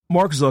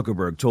Mark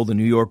Zuckerberg told The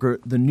New Yorker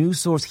the news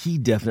source he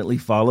definitely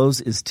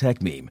follows is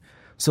TechMeme.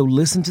 So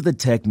listen to the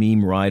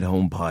TechMeme Ride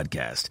Home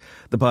podcast,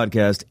 the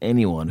podcast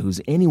anyone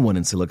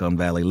in Silicon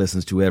Valley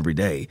listens to every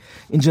day.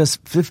 In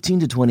just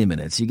 15 to 20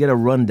 minutes, you get a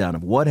rundown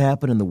of what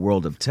happened in the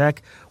world of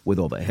tech with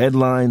all the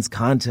headlines,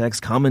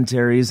 context,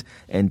 commentaries,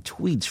 and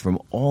tweets from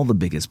all the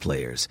biggest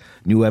players.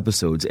 New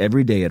episodes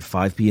every day at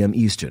 5 p.m.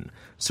 Eastern.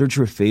 Search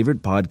your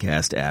favorite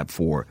podcast app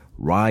for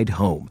Ride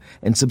Home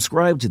and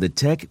subscribe to the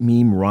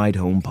TechMeme Ride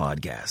Home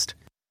podcast.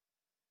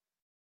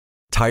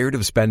 Tired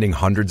of spending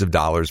hundreds of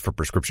dollars for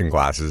prescription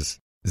glasses?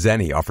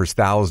 Zenni offers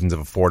thousands of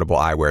affordable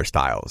eyewear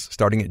styles,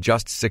 starting at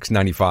just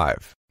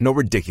 $6.95. No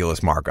ridiculous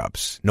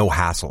markups, no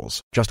hassles,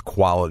 just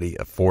quality,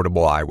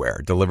 affordable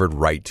eyewear delivered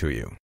right to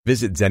you.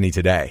 Visit Zenni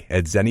today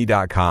at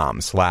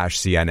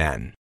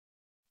zenni.com/CNN.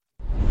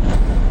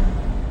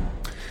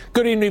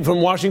 Good evening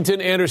from Washington.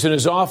 Anderson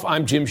is off.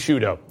 I'm Jim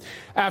Sciutto.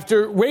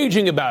 After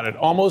raging about it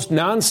almost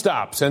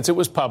nonstop since it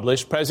was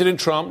published, President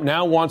Trump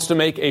now wants to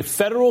make a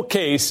federal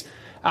case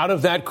out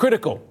of that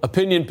critical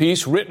opinion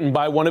piece written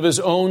by one of his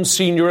own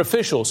senior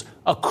officials,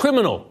 a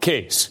criminal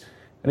case.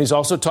 And he's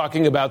also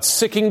talking about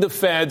sicking the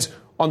feds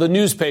on the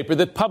newspaper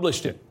that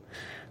published it.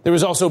 There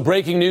is also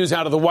breaking news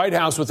out of the White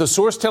House with a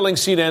source telling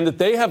CNN that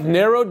they have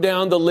narrowed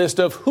down the list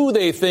of who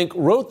they think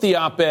wrote the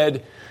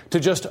op-ed to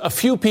just a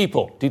few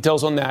people.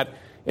 Details on that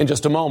in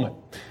just a moment.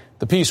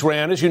 The piece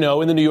ran, as you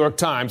know, in the New York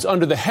Times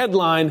under the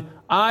headline,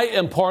 "I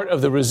am part of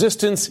the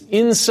resistance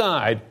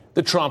inside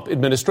the Trump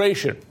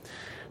administration."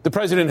 The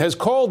president has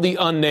called the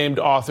unnamed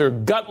author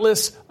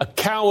gutless, a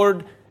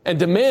coward, and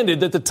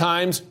demanded that the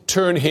Times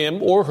turn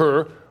him or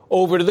her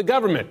over to the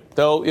government,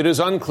 though it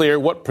is unclear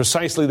what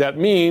precisely that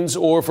means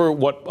or for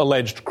what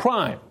alleged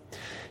crime.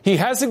 He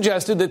has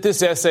suggested that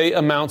this essay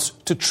amounts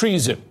to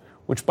treason,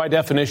 which by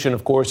definition,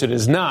 of course, it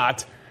is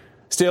not.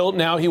 Still,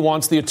 now he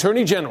wants the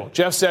Attorney General,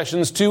 Jeff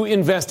Sessions, to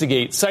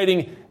investigate,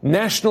 citing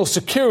national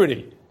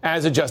security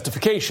as a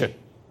justification.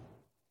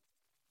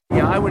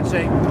 Yeah, I would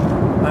say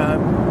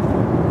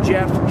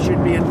Jeff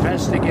should be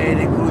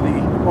investigating who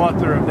the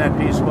author of that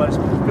piece was,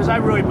 because I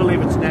really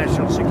believe it's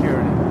national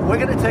security. We're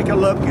going to take a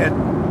look at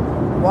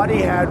what he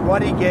had,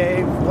 what he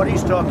gave, what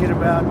he's talking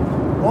about,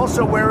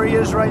 also where he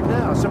is right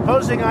now.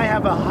 Supposing I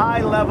have a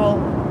high-level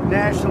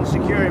national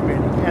security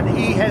meeting, and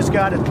he has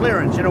got a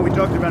clearance. You know, we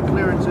talked about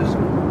clearances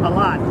a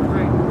lot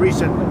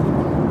recently.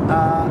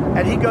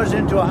 And he goes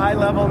into a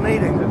high-level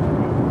meeting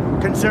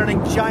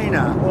concerning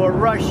China or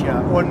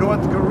Russia or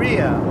North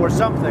Korea or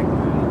something.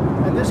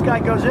 And this guy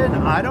goes in.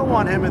 I don't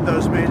want him in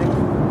those meetings.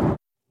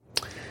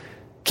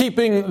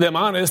 Keeping them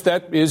honest,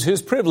 that is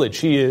his privilege.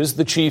 He is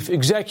the chief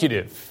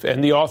executive,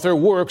 and the author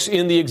works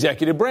in the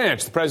executive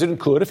branch. The president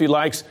could, if he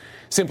likes,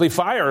 simply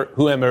fire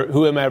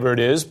whomever it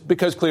is,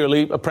 because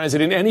clearly a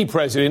president, any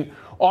president,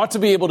 ought to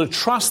be able to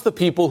trust the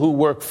people who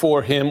work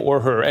for him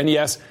or her. And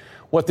yes,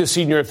 what this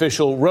senior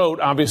official wrote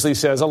obviously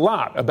says a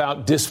lot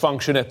about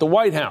dysfunction at the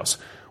White House.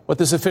 What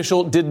this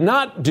official did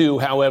not do,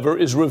 however,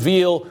 is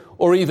reveal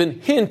or even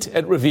hint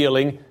at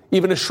revealing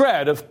even a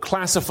shred of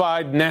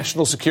classified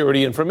national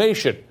security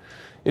information.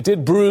 It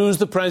did bruise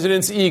the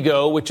president's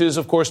ego, which is,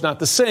 of course, not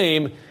the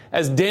same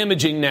as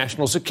damaging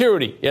national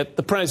security. Yet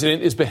the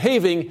president is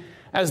behaving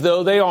as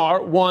though they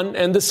are one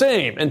and the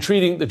same and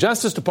treating the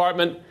Justice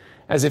Department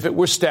as if it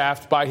were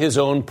staffed by his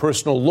own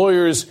personal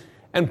lawyers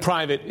and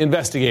private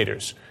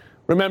investigators.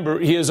 Remember,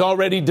 he has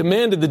already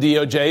demanded the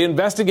DOJ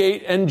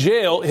investigate and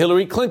jail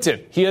Hillary Clinton.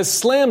 He has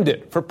slammed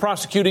it for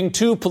prosecuting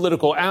two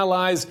political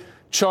allies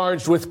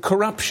charged with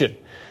corruption.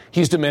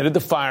 He's demanded the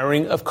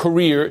firing of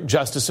career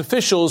justice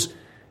officials,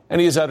 and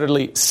he is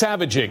utterly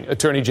savaging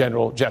Attorney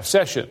General Jeff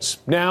Sessions.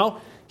 Now,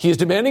 he is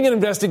demanding an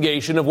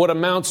investigation of what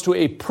amounts to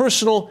a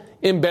personal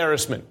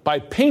embarrassment by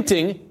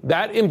painting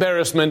that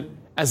embarrassment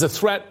as a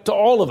threat to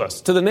all of us,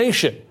 to the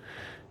nation.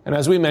 And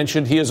as we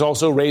mentioned, he is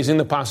also raising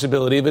the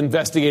possibility of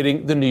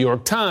investigating the New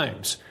York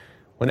Times.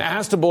 When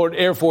asked aboard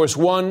Air Force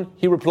One,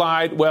 he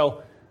replied,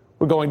 well,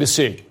 we're going to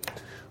see.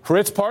 For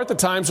its part, the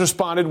Times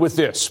responded with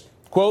this,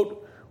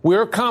 quote,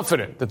 "We're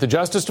confident that the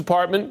Justice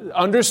Department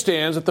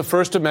understands that the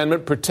First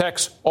Amendment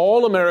protects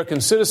all American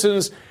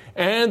citizens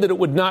and that it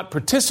would not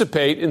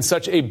participate in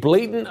such a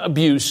blatant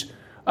abuse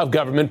of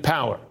government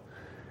power."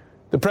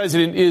 The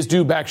president is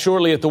due back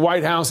shortly at the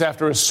White House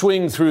after a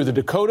swing through the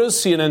Dakotas.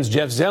 CNN's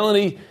Jeff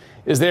Zeleny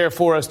is there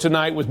for us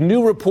tonight with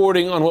new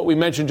reporting on what we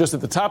mentioned just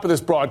at the top of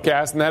this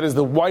broadcast, and that is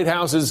the White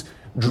House's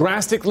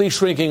drastically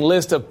shrinking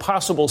list of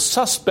possible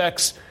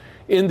suspects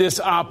in this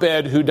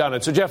op-ed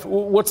whodunit. So, Jeff,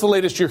 what's the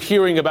latest you're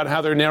hearing about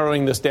how they're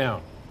narrowing this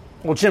down?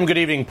 Well, Jim, good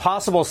evening.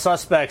 Possible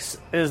suspects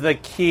is the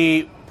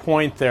key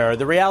point there.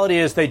 The reality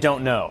is they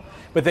don't know.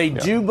 But they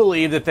do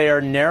believe that they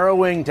are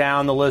narrowing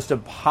down the list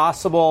of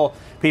possible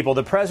people.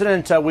 The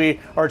president, we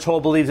are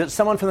told, believes it's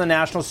someone from the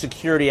national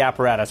security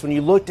apparatus. When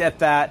you looked at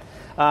that,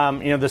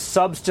 the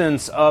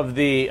substance of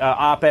the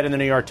op-ed in the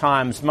New York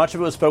Times, much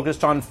of it was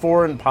focused on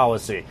foreign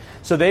policy.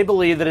 So they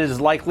believe that it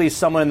is likely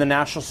someone in the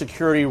national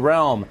security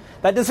realm.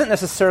 That doesn't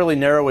necessarily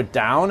narrow it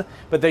down,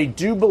 but they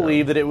do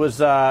believe that it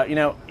was,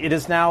 it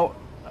is now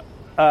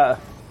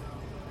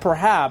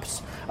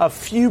perhaps a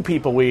few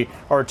people, we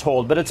are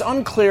told, but it's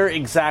unclear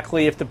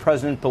exactly if the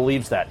president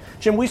believes that.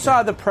 Jim, we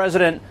saw the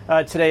president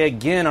today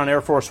again on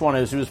Air Force One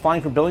as he was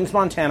flying from Billings,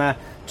 Montana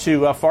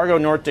to Fargo,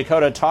 North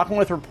Dakota, talking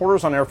with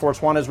reporters on Air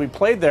Force One as we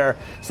played there,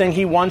 saying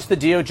he wants the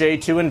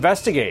DOJ to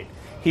investigate.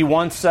 He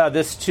wants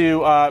this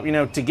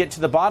to get to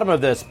the bottom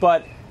of this.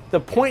 But the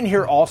point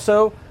here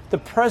also, the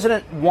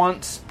president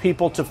wants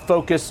people to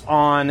focus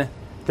on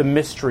the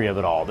mystery of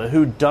it all, the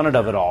whodunit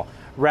of it all,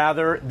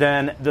 rather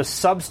than the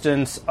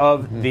substance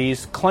of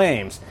these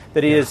claims,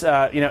 that he is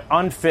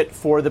unfit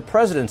for the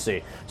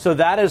presidency. So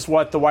that is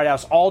what the White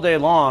House all day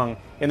long,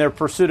 in their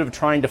pursuit of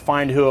trying to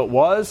find who it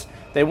was,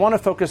 they want to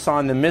focus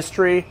on the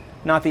mystery,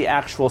 not the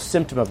actual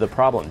symptom of the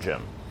problem,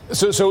 Jim.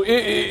 So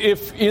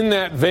if in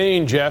that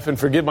vein, Jeff, and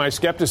forgive my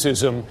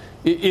skepticism,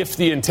 if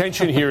the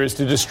intention here is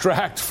to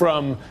distract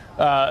from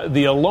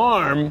the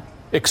alarm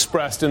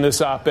expressed in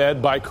this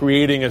op-ed by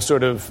creating a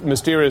sort of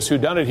mysterious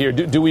whodunit here,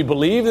 do we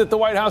believe that the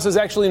White House has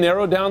actually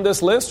narrowed down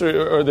this list,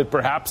 or that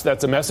perhaps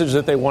that's a message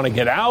that they want to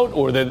get out,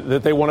 or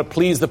that they want to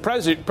please the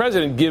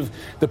president, give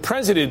the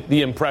president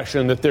the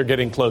impression that they're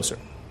getting closer?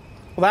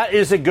 Well, that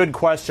is a good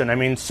question. I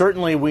mean,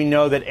 certainly we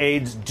know that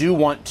aides do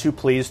want to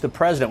please the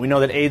president. We know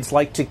that aides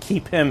like to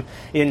keep him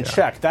in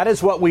check. That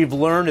is what we've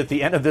learned at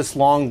the end of this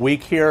long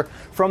week here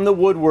from the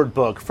Woodward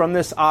book, from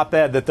this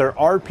op-ed, that there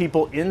are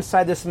people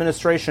inside this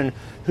administration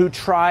who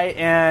try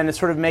and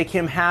sort of make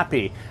him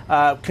happy,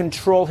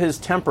 control his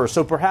temper.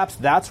 So perhaps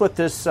that's what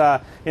this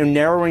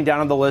narrowing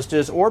down of the list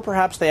is, or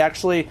perhaps they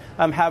actually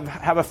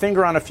have a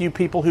finger on a few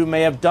people who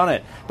may have done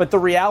it. But the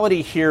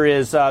reality here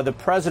is the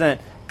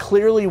president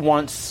clearly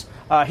wants...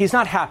 he's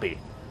not happy.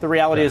 The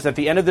reality is at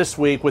the end of this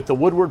week, with the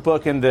Woodward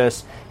book and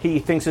this, he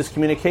thinks his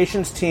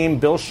communications team,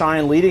 Bill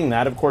Shine leading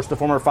that, of course, the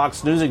former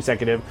Fox News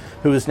executive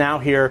who is now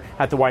here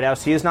at the White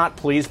House, he is not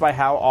pleased by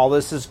how all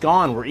this has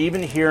gone. We're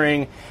even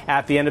hearing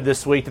at the end of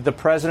this week that the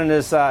president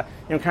is kind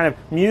of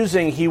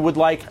musing he would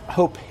like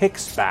Hope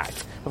Hicks back.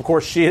 Of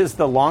course, she is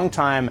the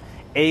longtime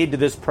aide to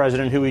this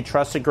president who he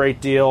trusts a great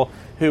deal,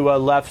 who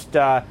left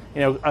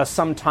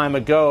some time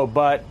ago,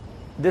 but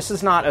this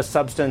is not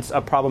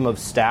a problem of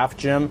staff,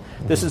 Jim.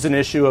 This is an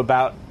issue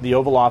about the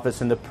Oval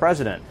Office and the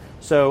president.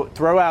 So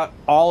throw out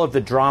all of the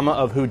drama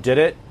of who did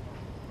it.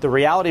 The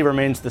reality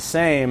remains the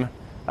same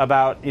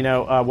about,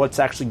 what's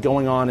actually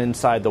going on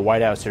inside the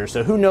White House here.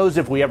 So who knows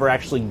if we ever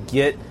actually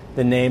get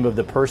the name of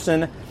the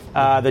person.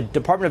 The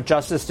Department of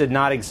Justice did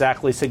not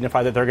exactly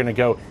signify that they're going to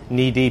go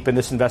knee-deep in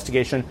this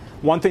investigation.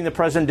 One thing the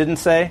president didn't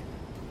say,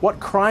 what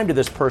crime did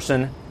this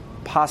person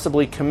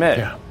possibly commit?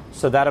 Yeah.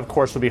 So that, of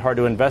course, would be hard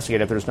to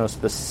investigate if there's no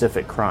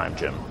specific crime,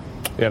 Jim.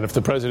 Yeah, and if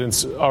the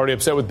president's already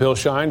upset with Bill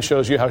Shine,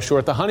 shows you how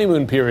short the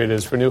honeymoon period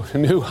is for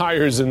new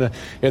hires in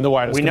the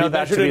White House. We know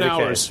that to be the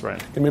case, right?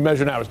 Can be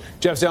measured in hours.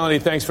 Jeff Zeleny,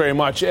 thanks very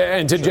much.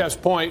 And to Jeff's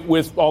point,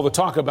 with all the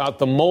talk about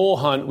the mole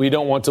hunt, we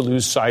don't want to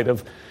lose sight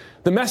of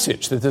the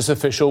message that this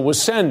official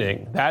was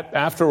sending. That,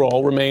 after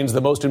all, remains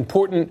the most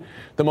important,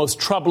 the most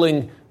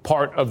troubling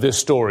part of this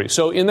story.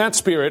 So in that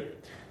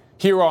spirit,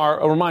 here are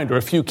a reminder,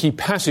 a few key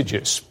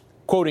passages.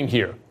 Quoting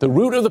here, the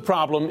root of the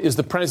problem is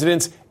the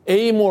president's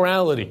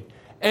amorality.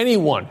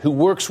 Anyone who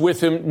works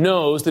with him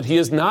knows that he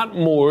is not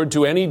moored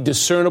to any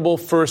discernible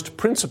first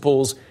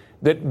principles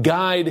that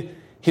guide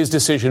his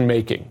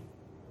decision-making.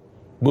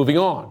 Moving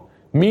on,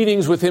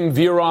 meetings with him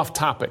veer off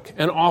topic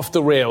and off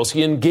the rails.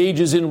 He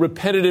engages in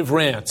repetitive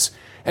rants,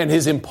 and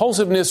his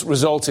impulsiveness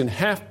results in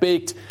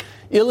half-baked,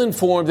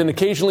 ill-informed, and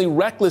occasionally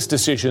reckless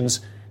decisions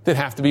that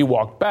have to be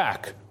walked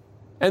back.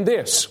 And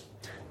this...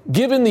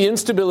 Given the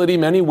instability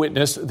many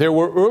witnessed, there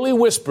were early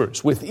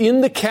whispers within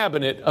the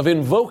cabinet of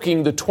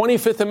invoking the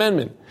 25th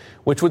Amendment,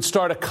 which would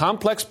start a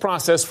complex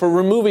process for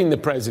removing the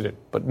president.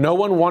 But no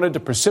one wanted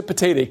to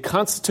precipitate a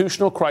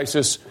constitutional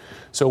crisis,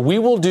 so we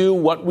will do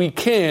what we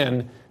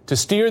can to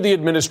steer the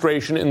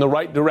administration in the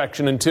right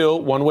direction until,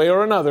 one way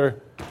or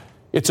another,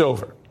 it's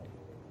over.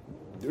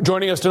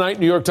 Joining us tonight,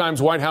 New York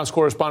Times White House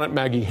correspondent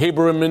Maggie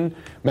Haberman.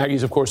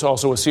 Maggie's, of course,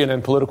 also a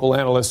CNN political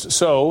analyst.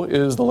 So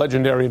is the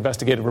legendary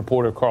investigative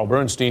reporter Carl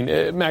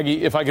Bernstein.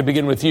 Maggie, if I could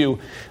begin with you.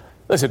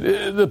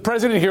 Listen, the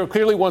president here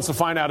clearly wants to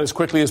find out as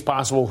quickly as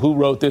possible who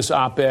wrote this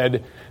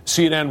op-ed.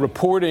 CNN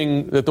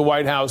reporting that the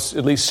White House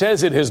at least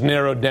says it has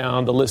narrowed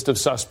down the list of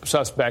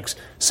suspects,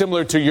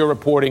 similar to your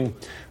reporting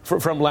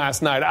from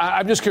last night.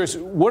 I'm just curious,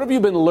 what have you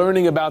been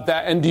learning about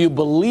that? And do you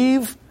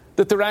believe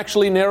that they're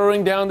actually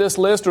narrowing down this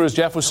list, or, as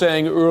Jeff was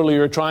saying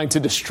earlier, trying to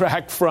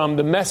distract from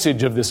the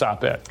message of this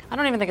op-ed? I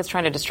don't even think it's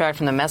trying to distract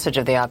from the message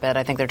of the op-ed.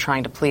 I think they're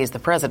trying to please the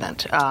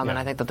president. And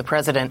I think that the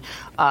president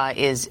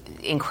is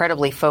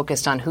incredibly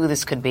focused on who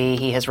this could be.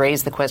 He has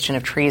raised the question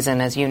of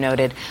treason, as you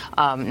noted,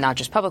 not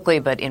just publicly,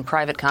 but in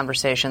private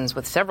conversations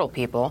with several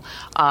people.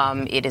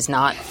 It is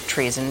not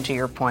treason, to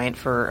your point,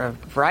 for a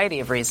variety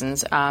of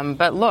reasons.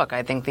 But look,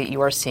 I think that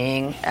you are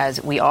seeing,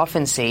 as we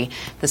often see,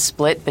 the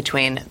split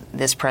between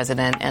this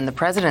president and and the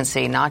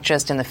presidency, not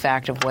just in the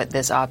fact of what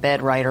this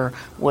op-ed writer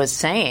was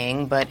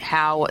saying, but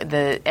how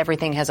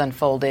everything has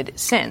unfolded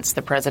since.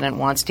 The president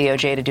wants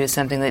DOJ to do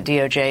something that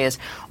DOJ is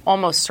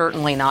almost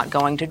certainly not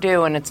going to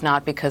do, and it's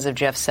not because of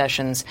Jeff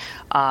Sessions'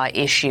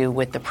 issue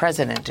with the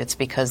president. It's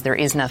because there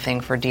is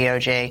nothing for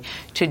DOJ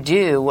to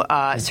do.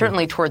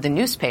 Certainly toward the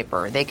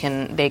newspaper, they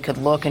could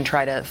look and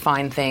try to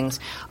find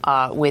things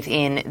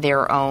within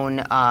their own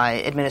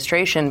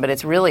administration, but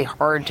it's really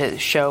hard to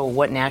show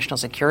what national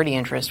security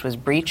interest was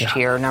breached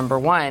here, number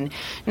one.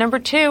 Number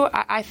two,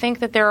 I think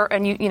that there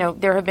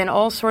have been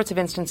all sorts of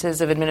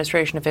instances of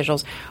administration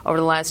officials over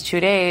the last 2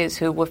 days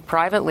who have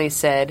privately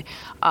said,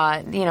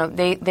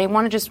 they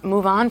want to just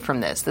move on from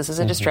this. This is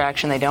a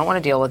distraction. They don't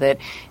want to deal with it.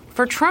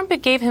 For Trump,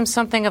 it gave him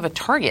something of a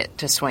target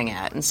to swing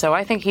at. And so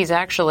I think he's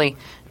actually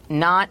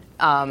not,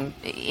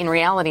 in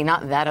reality,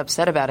 not that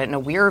upset about it. In a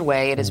weird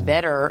way, it is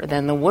better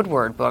than the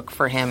Woodward book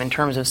for him in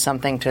terms of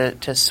something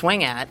to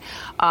swing at.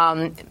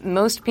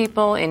 Most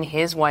people in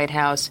his White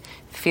House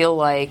feel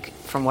like,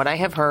 from what I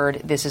have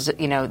heard,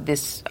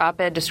 this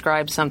op-ed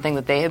describes something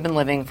that they have been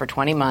living for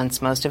 20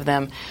 months. Most of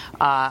them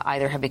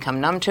either have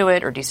become numb to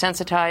it or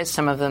desensitized.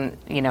 Some of them,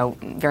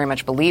 very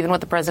much believe in what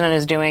the president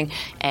is doing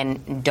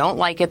and don't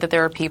like it that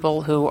there are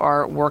people who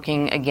are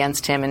working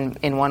against him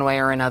in one way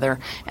or another.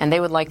 And they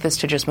would like this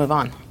to just move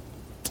on.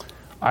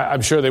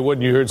 I'm sure they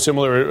would. You heard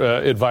similar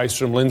advice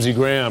from Lindsey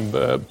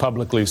Graham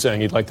publicly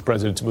saying he'd like the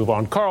president to move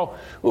on. Carl,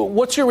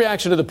 what's your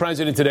reaction to the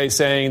president today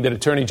saying that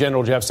Attorney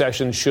General Jeff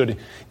Sessions should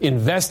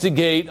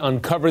investigate,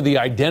 uncover the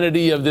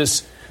identity of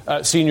this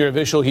senior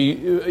official? He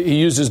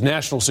uses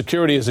national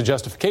security as a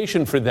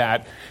justification for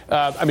that.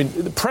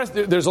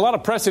 There's a lot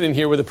of precedent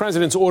here where the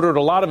president's ordered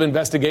a lot of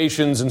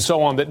investigations and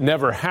so on that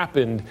never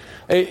happened.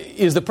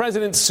 Is the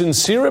president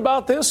sincere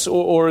about this,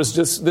 or is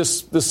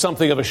this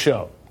something of a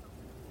show?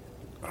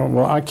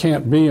 Well, I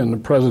can't be in the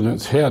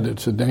president's head.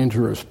 It's a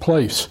dangerous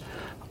place.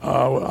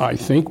 I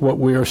think what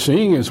we are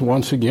seeing is,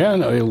 once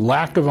again, a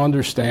lack of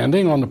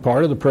understanding on the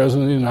part of the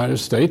President of the United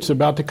States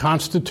about the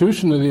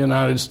Constitution of the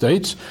United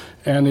States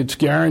and its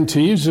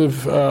guarantees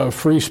of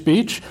free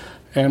speech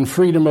and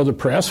freedom of the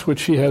press,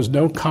 which he has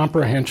no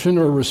comprehension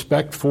or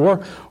respect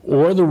for,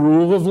 or the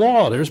rule of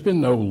law. There's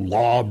been no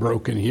law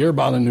broken here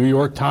by the New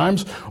York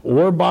Times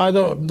or by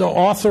the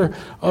author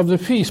of the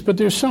piece. But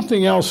there's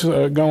something else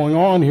going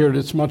on here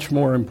that's much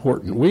more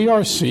important. We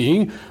are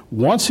seeing,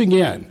 once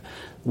again,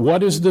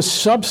 what is the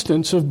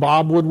substance of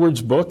Bob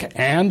Woodward's book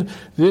and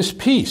this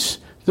piece.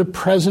 The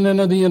President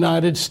of the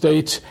United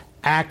States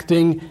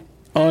acting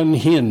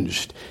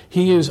unhinged.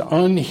 He is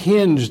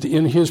unhinged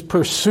in his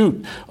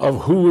pursuit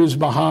of who is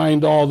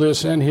behind all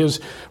this and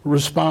his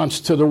response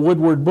to the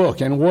Woodward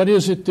book. And what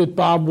is it that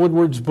Bob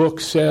Woodward's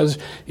book says?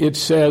 It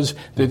says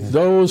that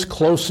those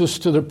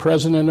closest to the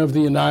President of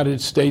the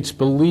United States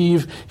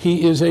believe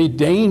he is a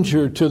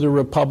danger to the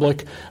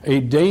Republic, a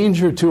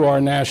danger to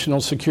our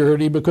national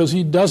security, because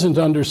he doesn't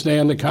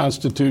understand the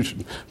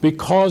Constitution,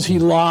 because he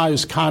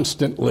lies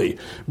constantly,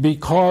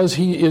 because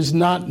he is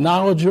not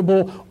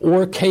knowledgeable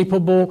or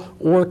capable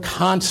or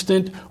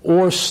constant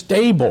or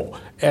stable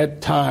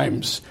at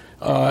times,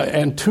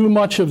 and too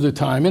much of the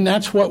time. And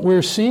that's what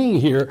we're seeing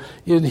here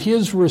in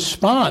his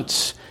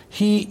response.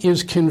 He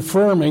is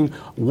confirming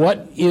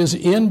what is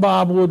in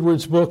Bob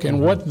Woodward's book and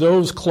what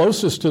those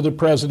closest to the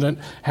president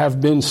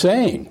have been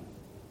saying.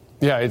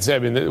 Yeah,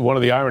 one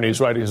of the ironies,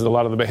 right, is that a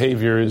lot of the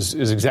behavior is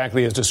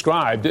exactly as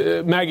described.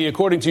 Maggie,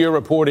 according to your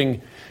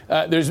reporting,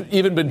 there's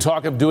even been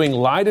talk of doing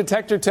lie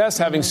detector tests,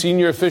 having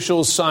senior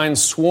officials sign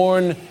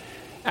sworn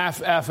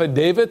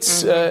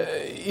affidavits.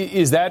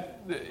 Is that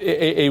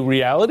a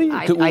reality?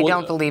 I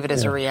don't believe it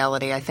is a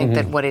reality. I think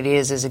that what it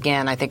is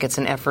again, I think it's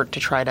an effort to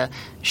try to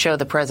show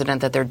the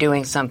president that they're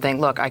doing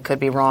something. Look, I could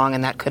be wrong,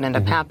 and that could end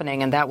up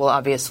happening, and that will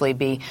obviously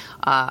be,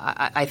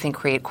 I think,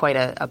 create quite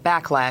a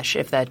backlash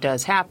if that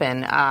does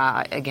happen.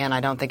 Again,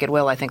 I don't think it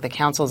will. I think the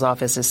counsel's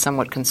office is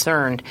somewhat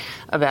concerned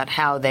about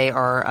how they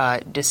are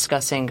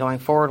discussing going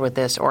forward with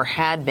this, or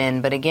had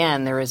been. But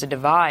again, there is a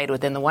divide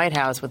within the White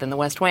House, within the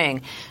West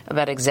Wing,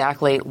 about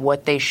exactly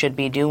what they should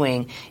be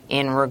doing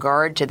in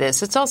regard to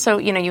this. It's also,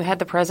 you had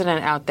the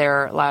president out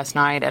there last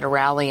night at a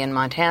rally in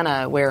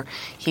Montana where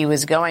he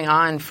was going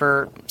on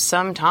for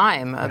some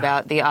time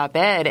about the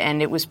op-ed,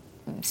 and it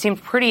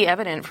seemed pretty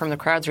evident from the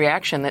crowd's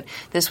reaction that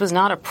this was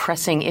not a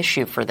pressing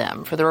issue for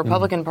them. For the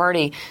Republican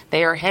Party,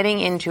 they are heading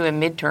into a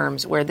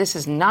midterms where this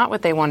is not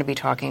what they want to be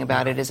talking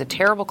about. It is a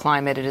terrible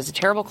climate. It is a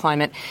terrible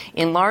climate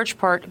in large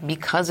part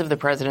because of the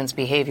president's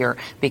behavior,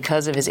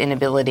 because of his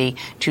inability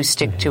to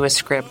stick to a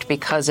script,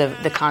 because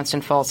of the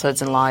constant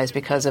falsehoods and lies,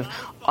 because of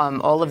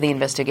all of the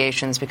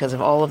investigations, because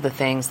of all of the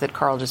things that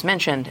Carl just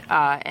mentioned.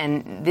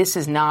 And this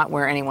is not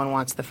where anyone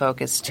wants the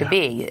focus to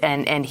be.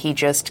 And he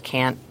just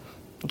can't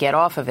get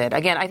off of it.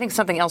 Again, I think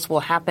something else will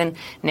happen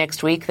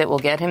next week that will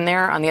get him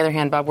there. On the other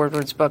hand, Bob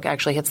Woodward's book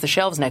actually hits the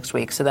shelves next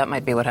week, so that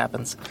might be what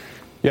happens.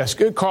 Yes,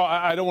 good, Carl.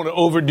 I don't want to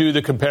overdo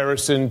the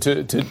comparison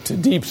to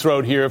Deep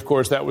Throat here. Of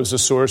course, that was a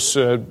source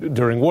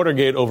during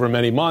Watergate over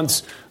many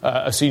months,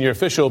 a senior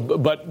official.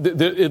 But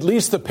at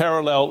least the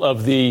parallel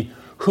of the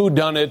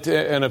whodunit,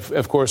 and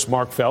of course,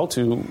 Mark Felt,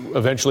 who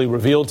eventually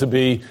revealed to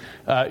be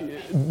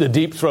the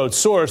Deep Throat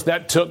source.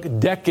 That took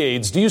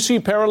decades. Do you see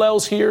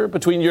parallels here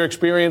between your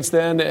experience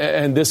then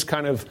and this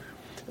kind of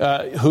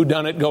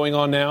whodunit going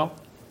on now?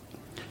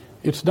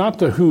 It's not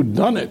the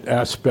whodunit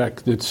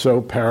aspect that's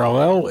so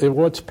parallel.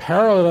 What's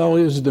parallel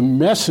is the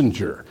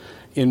messenger.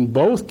 In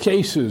both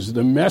cases,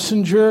 the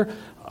messenger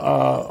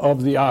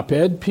of the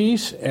op-ed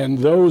piece and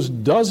those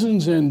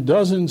dozens and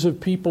dozens of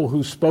people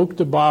who spoke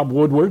to Bob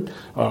Woodward,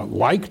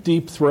 like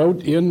Deep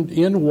Throat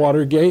in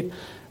Watergate,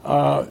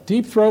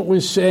 Deep Throat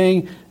was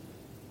saying,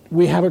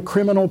 we have a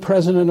criminal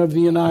president of the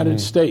United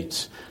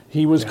States.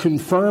 He was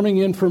confirming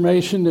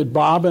information that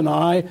Bob and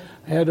I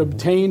had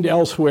obtained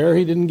elsewhere.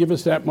 He didn't give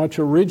us that much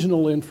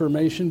original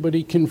information, but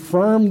he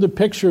confirmed the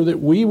picture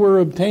that we were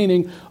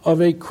obtaining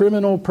of a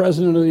criminal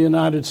president of the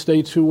United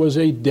States who was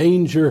a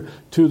danger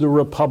to the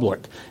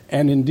republic.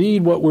 And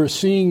indeed, what we're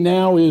seeing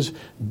now is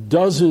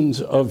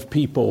dozens of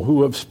people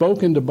who have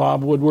spoken to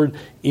Bob Woodward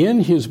in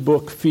his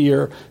book,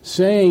 Fear,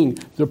 saying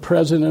the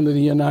president of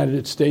the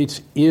United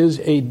States is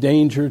a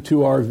danger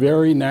to our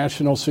very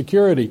national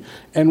security.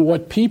 And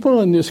what people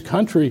in this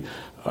country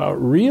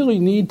really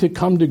need to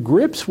come to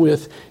grips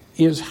with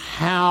is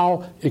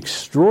how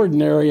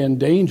extraordinary and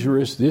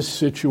dangerous this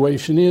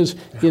situation is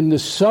in the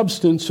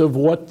substance of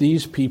what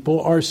these people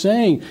are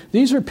saying.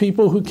 These are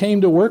people who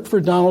came to work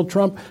for Donald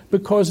Trump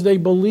because they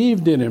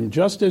believed in him,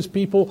 just as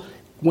people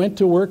went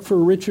to work for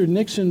Richard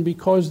Nixon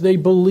because they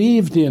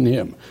believed in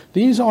him.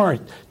 These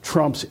aren't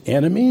Trump's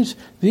enemies.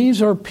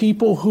 These are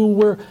people who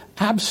were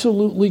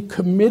absolutely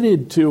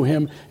committed to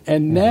him,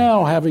 and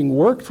now, having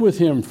worked with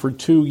him for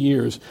 2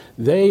 years,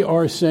 they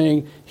are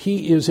saying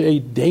he is a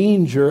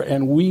danger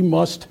and we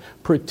must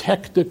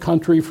protect the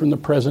country from the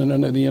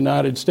President of the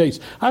United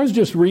States. I was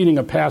just reading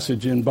a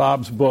passage in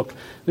Bob's book.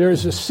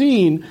 There's a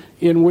scene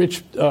in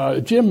which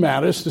Jim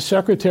Mattis, the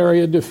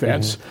Secretary of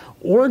Defense,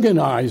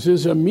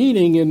 organizes a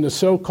meeting in the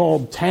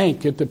so-called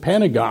tank at the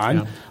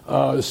Pentagon,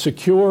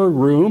 secure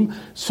room,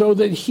 so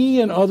that he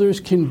and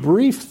others can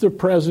brief the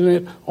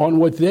president on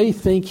what they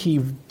think he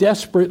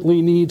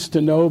desperately needs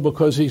to know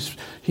because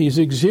he's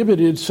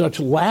exhibited such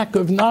lack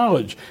of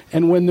knowledge.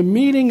 And when the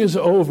meeting is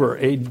over,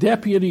 a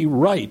deputy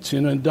writes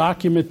in a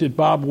document that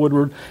Bob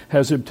Woodward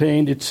has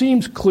obtained, it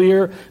seems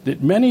clear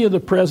that many of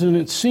the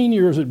president's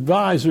senior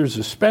advisors,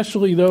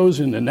 especially those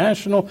in the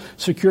national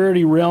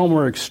security realm,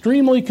 are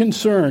extremely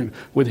concerned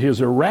with his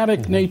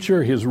erratic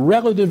nature, his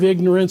relative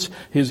ignorance,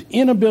 his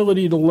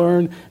inability to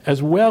learn,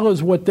 as well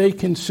as what they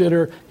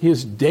consider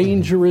his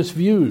dangerous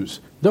views.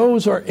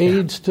 Those are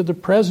aides to the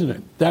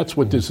president. That's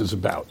what this is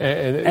about.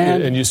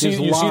 And you see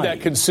that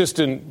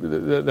consistent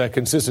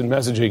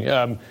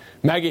messaging.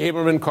 Maggie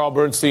Haberman, Carl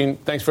Bernstein,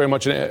 thanks very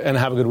much and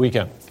have a good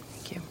weekend.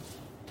 Thank you.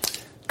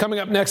 Coming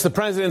up next, the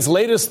president's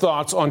latest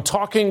thoughts on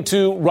talking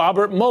to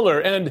Robert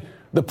Mueller and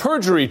the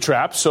perjury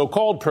trap,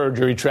 so-called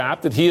perjury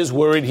trap, that he is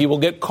worried he will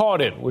get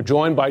caught in. We're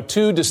joined by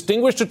two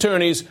distinguished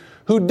attorneys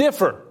who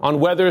differ on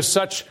whether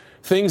such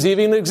things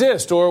even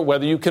exist or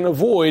whether you can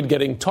avoid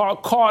getting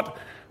caught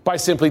by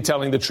simply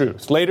telling the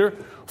truth. Later,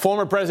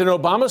 former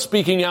President Obama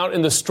speaking out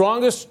in the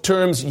strongest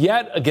terms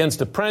yet against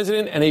the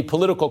president and a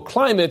political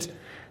climate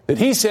that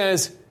he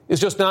says is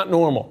just not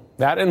normal.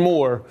 That and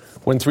more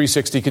when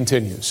 360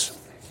 continues.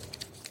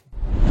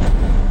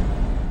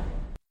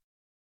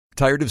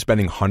 Tired of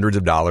spending hundreds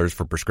of dollars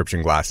for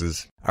prescription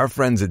glasses? Our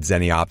friends at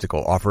Zenni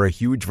Optical offer a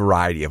huge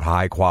variety of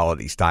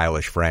high-quality,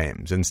 stylish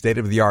frames and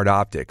state-of-the-art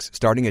optics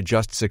starting at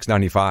just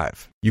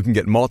 $695. You can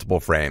get multiple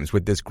frames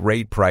with this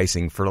great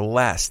pricing for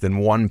less than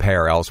one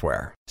pair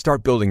elsewhere.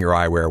 Start building your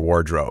eyewear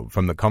wardrobe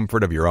from the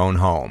comfort of your own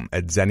home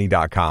at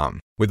Zenni.com.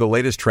 With the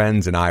latest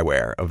trends in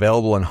eyewear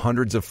available in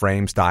hundreds of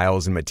frame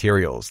styles and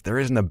materials, there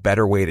isn't a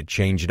better way to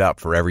change it up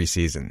for every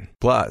season.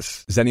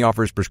 Plus, Zenni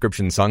offers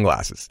prescription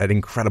sunglasses at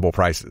incredible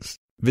prices.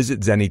 Visit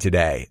Zenni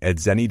today at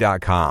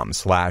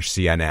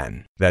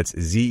Zenni.com/CNN. That's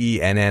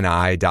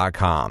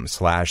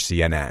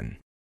ZENNI.com/CNN.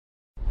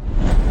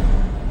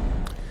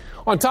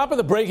 On top of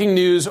the breaking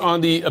news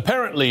on the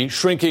apparently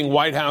shrinking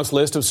White House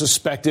list of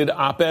suspected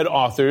op-ed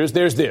authors,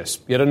 there's this,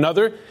 yet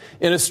another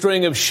in a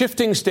string of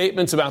shifting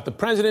statements about the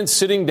president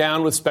sitting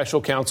down with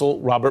special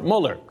counsel Robert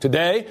Mueller.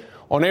 Today,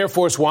 on Air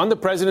Force One, the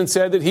president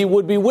said that he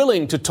would be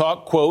willing to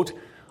talk, quote,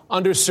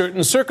 under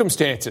certain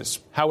circumstances.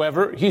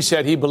 However, he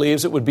said he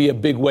believes it would be a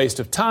big waste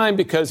of time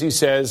because he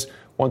says,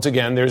 once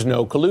again, there's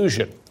no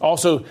collusion.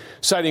 Also,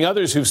 citing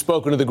others who've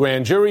spoken to the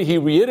grand jury, he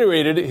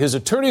reiterated his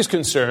attorney's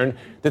concern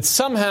that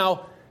somehow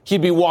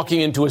he'd be walking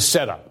into a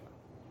setup.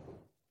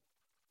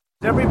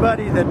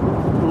 Everybody that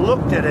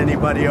looked at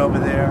anybody over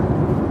there,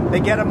 they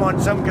get them on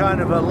some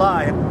kind of a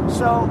lie.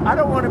 So I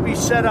don't want to be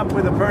set up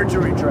with a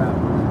perjury trap,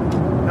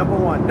 number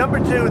one. Number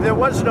two, there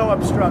was no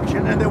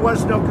obstruction and there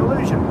was no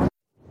collusion.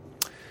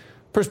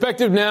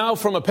 Perspective now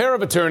from a pair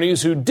of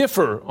attorneys who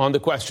differ on the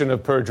question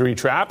of perjury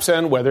traps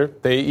and whether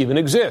they even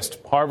exist.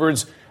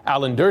 Harvard's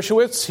Alan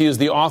Dershowitz, he is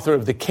the author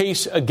of The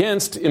Case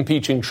Against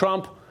Impeaching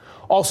Trump.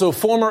 Also,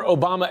 former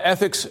Obama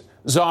ethics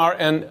czar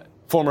and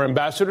former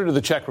ambassador to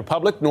the Czech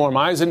Republic, Norm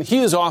Eisen. He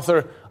is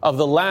author of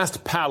The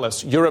Last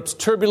Palace, Europe's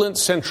Turbulent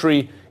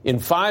Century in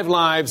 5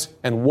 Lives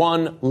and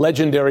 1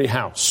 Legendary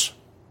House.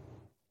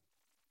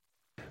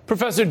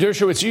 Professor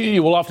Dershowitz,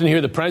 you will often hear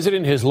the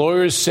president and his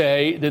lawyers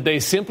say that they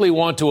simply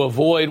want to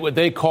avoid what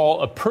they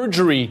call a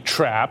perjury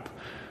trap.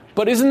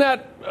 But isn't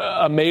that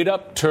a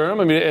made-up term?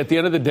 I mean, at the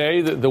end of the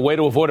day, the way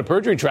to avoid a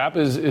perjury trap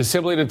is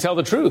simply to tell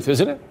the truth,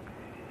 isn't it?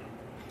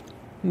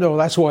 No,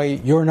 that's why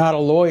you're not a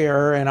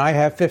lawyer, and I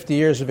have 50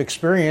 years of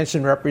experience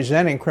in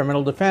representing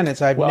criminal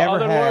defendants. I've never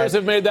other had lawyers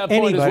have made that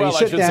point anybody as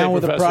well, sit down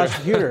with the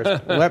prosecutors.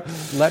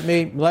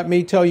 let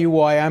me tell you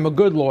why I'm a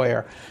good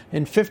lawyer.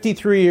 In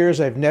 53 years,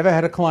 I've never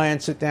had a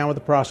client sit down with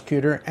a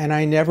prosecutor, and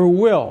I never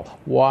will.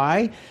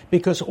 Why?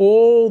 Because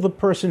all the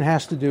person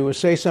has to do is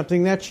say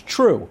something that's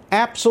true,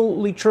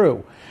 absolutely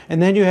true.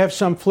 And then you have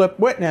some flip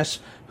witness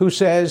who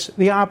says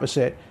the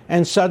opposite,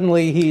 and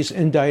suddenly he's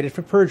indicted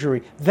for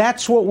perjury.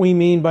 That's what we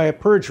mean by a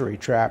perjury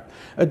trap.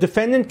 A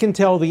defendant can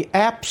tell the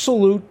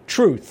absolute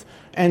truth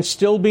and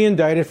still be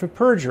indicted for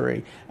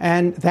perjury.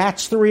 And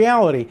that's the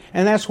reality.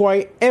 And that's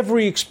why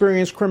every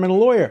experienced criminal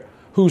lawyer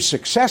who's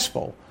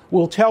successful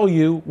will tell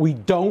you we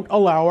don't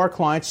allow our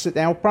clients to sit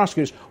down with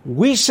prosecutors.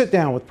 We sit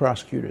down with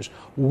prosecutors.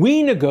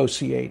 We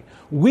negotiate.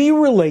 We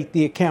relate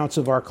the accounts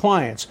of our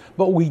clients,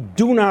 but we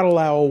do not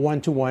allow a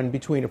one-to-one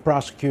between a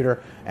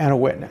prosecutor and a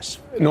witness.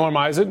 Norm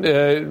Eisen,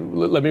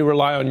 let me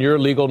rely on your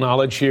legal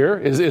knowledge here.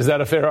 Is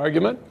that a fair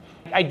argument?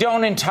 I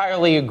don't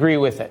entirely agree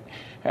with it.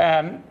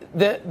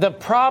 The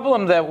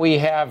problem that we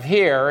have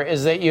here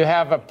is that you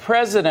have a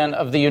president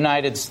of the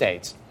United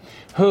States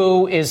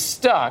who is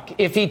stuck.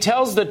 If he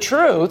tells the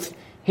truth,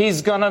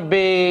 he's going to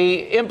be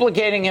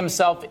implicating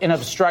himself in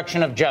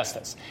obstruction of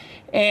justice.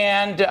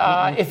 And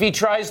if he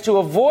tries to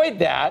avoid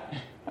that,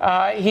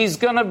 he's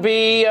going to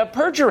be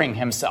perjuring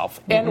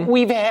himself. And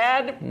we've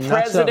had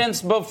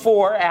presidents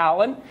before,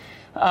 Alan.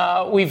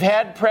 We've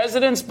had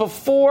presidents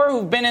before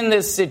who've been in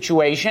this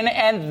situation,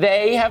 and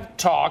they have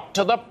talked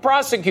to the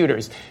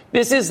prosecutors.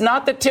 This is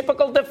not the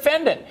typical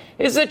defendant.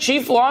 It's a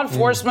chief law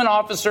enforcement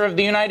officer of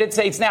the United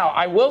States. Now,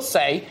 I will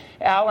say,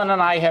 Alan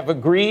and I have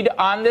agreed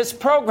on this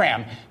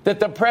program that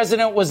the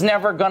president was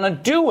never going to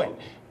do it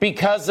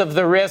because of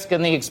the risk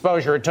and the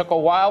exposure. It took a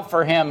while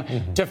for him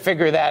to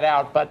figure that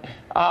out. But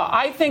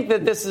I think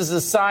that this is a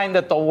sign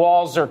that the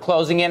walls are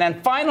closing in.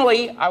 And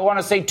finally, I want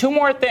to say 2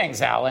 more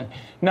things, Alan.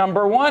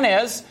 Number one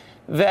is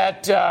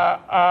that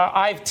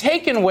I've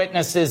taken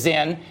witnesses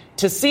in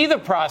to see the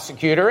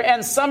prosecutor,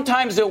 and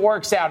sometimes it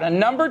works out.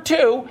 And number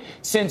 2,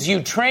 since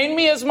you trained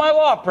me as my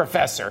law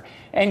professor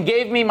and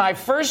gave me my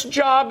first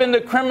job in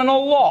the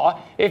criminal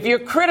law, if you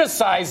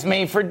criticize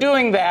me for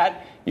doing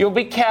that, you'll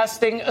be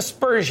casting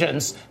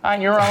aspersions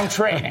on your own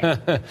training.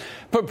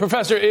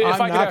 Professor,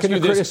 if I could ask you this. I'm not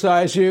going to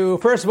criticize you.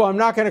 First of all, I'm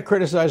not going to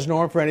criticize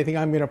Norm for anything.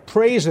 I'm going to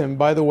praise him,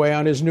 by the way,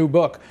 on his new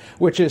book,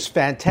 which is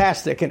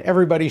fantastic, and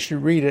everybody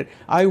should read it.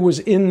 I was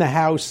in the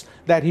house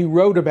that he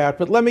wrote about,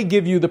 but let me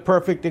give you the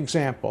perfect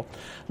example.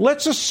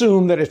 Let's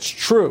assume that it's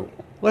true.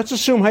 Let's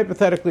assume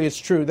hypothetically it's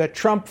true that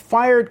Trump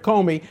fired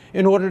Comey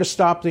in order to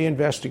stop the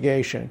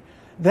investigation.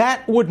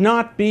 That would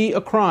not be a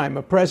crime.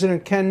 A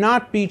president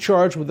cannot be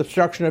charged with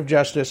obstruction of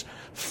justice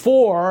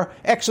for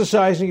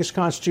exercising his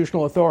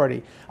constitutional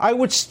authority. I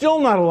would still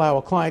not allow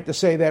a client to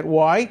say that.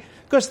 Why?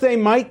 Because they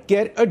might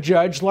get a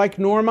judge like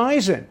Norm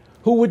Eisen,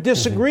 who would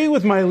disagree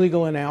with my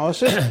legal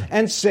analysis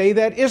and say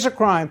that is a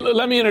crime.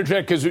 Let me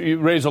interject because you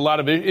raise a lot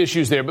of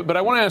issues there. But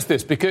I want to ask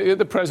this, because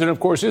the president, of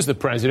course, is the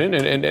president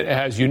and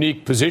has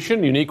unique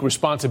position, unique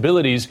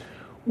responsibilities.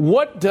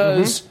 What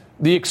does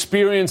the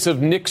experience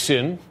of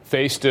Nixon,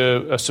 faced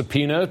a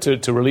subpoena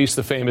to release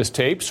the famous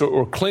tapes,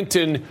 or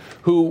Clinton,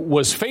 who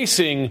was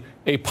facing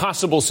a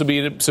possible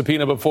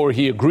subpoena before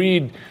he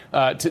agreed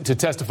to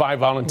testify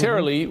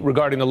voluntarily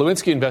regarding the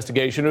Lewinsky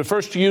investigation? And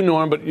first to you,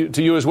 Norm, but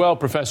to you as well,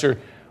 Professor,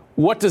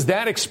 what does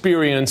that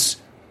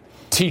experience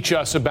teach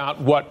us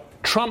about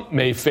what Trump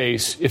may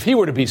face if he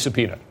were to be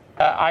subpoenaed?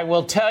 I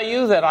will tell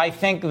you that I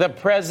think the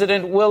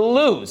president will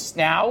lose.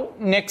 Now,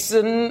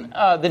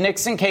 the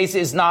Nixon case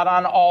is not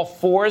on all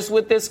fours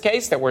with this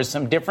case. There were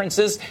some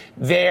differences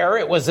there.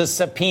 It was a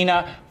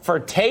subpoena for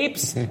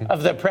tapes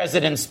of the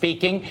president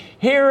speaking.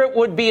 Here it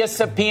would be a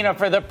subpoena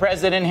for the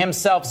president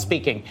himself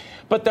speaking.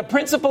 But the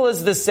principle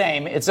is the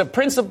same. It's a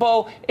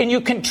principle, and you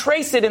can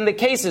trace it in the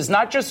cases,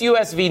 not just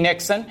U.S. v.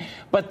 Nixon,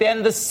 but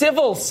then the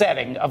civil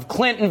setting of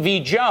Clinton v.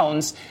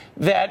 Jones,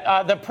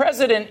 that the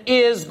president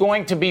is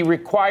going to be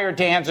required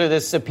to answer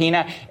this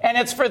subpoena. And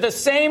it's for the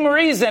same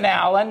reason,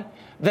 Alan,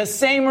 the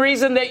same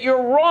reason that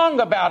you're wrong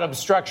about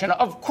obstruction.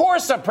 Of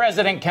course a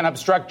president can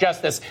obstruct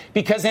justice,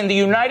 because in the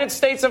United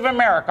States of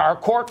America, our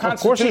core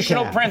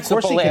constitutional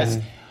principle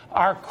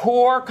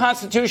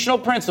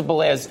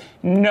is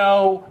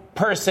no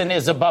person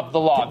is above the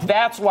law.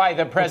 That's why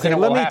the president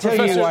will have to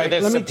answer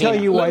this subpoena. Let me tell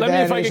you why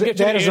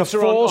that is a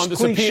false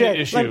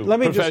cliche.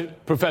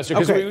 Professor,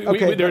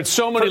 because there are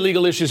so many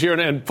legal issues here,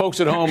 and folks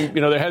at home,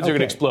 their heads are going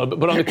to explode.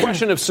 But on the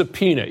question of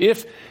subpoena,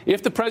 if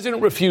the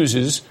president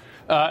refuses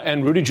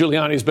and Rudy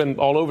Giuliani has been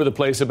all over the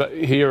place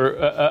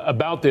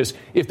about this.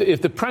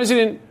 If the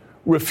president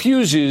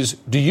refuses,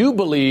 do you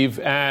believe,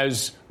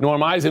 as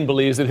Norm Eisen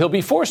believes, that he'll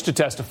be forced to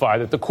testify,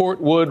 that the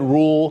court would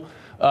rule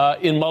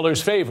in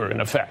Mueller's favor, in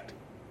effect?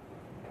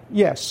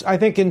 Yes, I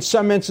think in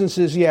some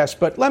instances, yes.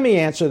 But let me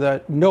answer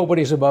that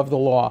nobody's above the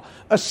law.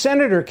 A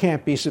senator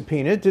can't be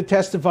subpoenaed to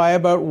testify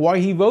about why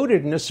he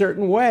voted in a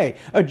certain way.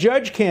 A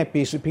judge can't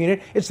be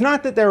subpoenaed. It's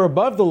not that they're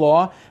above the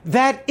law.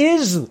 That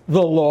is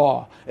the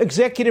law.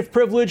 Executive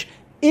privilege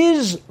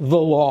is the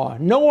law.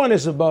 No one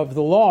is above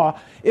the law.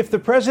 If the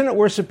president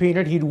were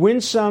subpoenaed, he'd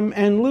win some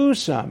and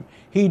lose some.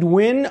 He'd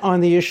win on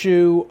the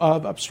issue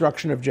of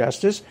obstruction of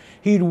justice.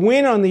 He'd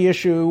win on the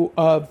issue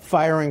of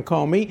firing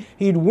Comey.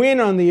 He'd win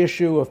on the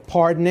issue of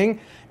pardoning.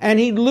 And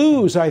he'd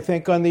lose, I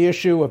think, on the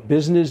issue of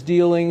business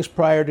dealings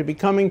prior to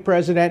becoming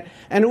president.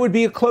 And it would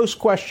be a close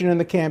question in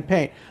the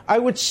campaign. I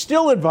would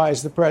still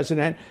advise the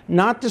president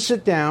not to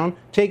sit down,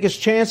 take his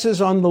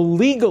chances on the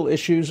legal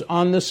issues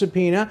on the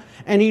subpoena,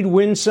 and he'd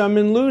win some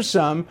and lose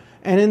some.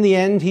 And in the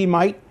end, he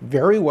might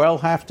very well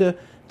have to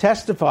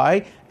testify,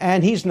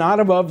 and he's not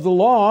above the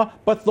law,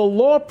 but the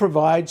law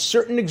provides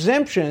certain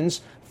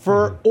exemptions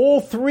for all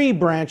three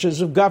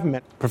branches of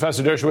government.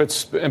 Professor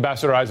Dershowitz,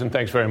 Ambassador Eisen,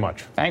 thanks very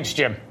much. Thanks,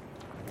 Jim.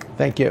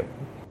 Thank you.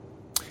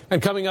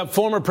 And coming up,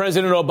 former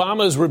President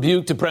Obama's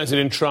rebuke to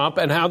President Trump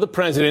and how the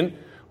president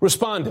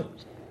responded.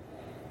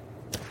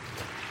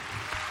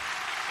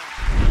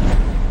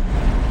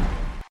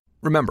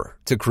 Remember,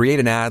 to create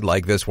an ad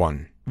like this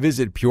one,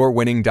 visit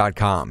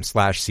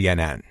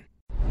purewinning.com/CNN.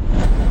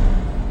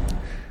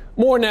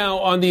 More now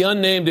on the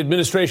unnamed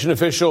administration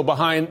official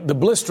behind the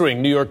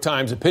blistering New York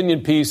Times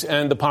opinion piece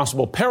and the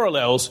possible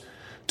parallels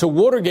to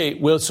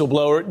Watergate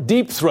whistleblower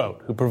Deep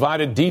Throat, who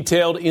provided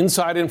detailed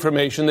inside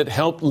information that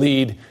helped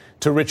lead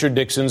to Richard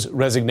Nixon's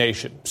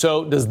resignation.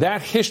 So does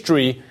that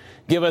history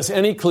give us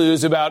any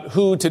clues about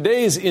who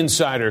today's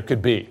insider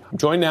could be? I'm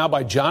joined now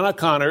by John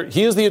O'Connor.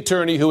 He is the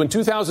attorney who in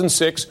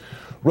 2006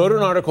 wrote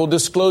an article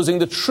disclosing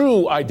the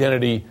true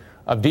identity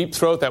of Deep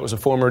Throat. That was a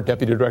former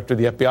deputy director of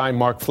the FBI,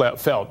 Mark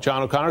Felt.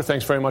 John O'Connor,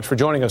 thanks very much for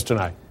joining us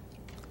tonight.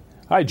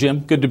 Hi, Jim.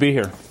 Good to be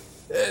here.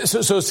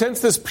 So since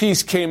this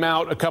piece came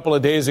out a couple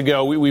of days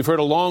ago, we've heard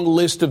a long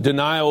list of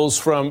denials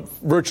from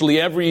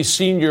virtually every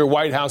senior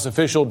White House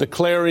official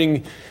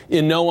declaring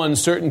in no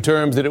uncertain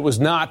terms that it was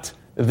not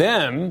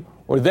them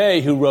or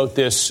they who wrote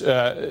this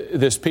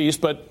piece.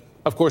 But,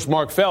 of course,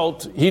 Mark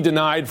Felt, he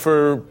denied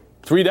for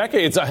 3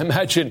 decades, I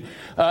imagine,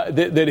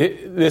 that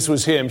this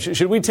was him.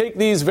 Should we take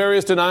these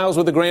various denials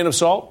with a grain of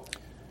salt?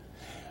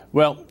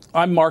 Well,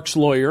 I'm Mark's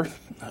lawyer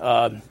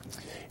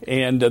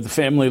and the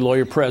family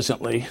lawyer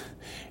presently.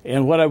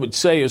 And what I would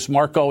say is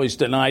Mark always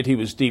denied he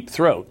was Deep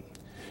Throat.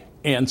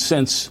 And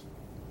since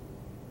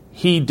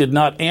he did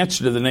not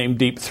answer to the name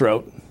Deep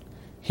Throat,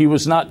 he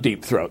was not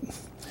Deep Throat.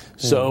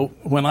 So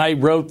when I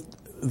wrote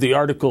the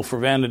article for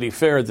Vanity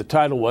Fair, the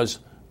title was,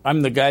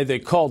 "I'm the guy they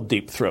called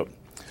Deep Throat."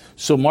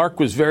 So Mark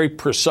was very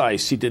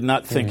precise. He did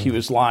not think he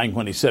was lying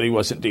when he said he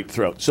wasn't Deep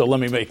Throat. So let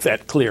me make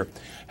that clear.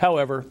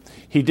 However,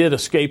 he did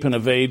escape and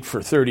evade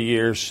for 30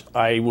 years.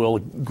 I will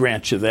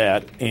grant you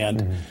that.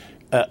 And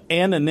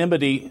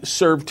anonymity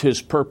served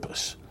his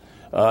purpose.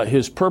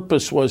 His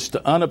purpose was to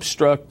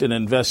unobstruct an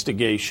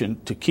investigation,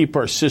 to keep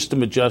our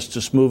system of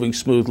justice moving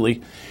smoothly.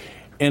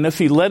 And if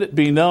he let it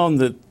be known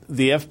that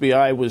the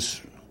FBI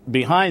was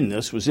behind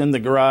this, was in the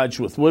garage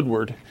with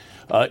Woodward,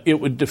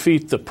 it would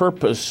defeat the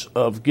purpose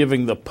of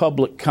giving the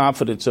public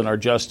confidence in our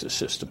justice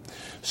system.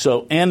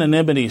 So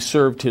anonymity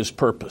served his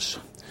purpose.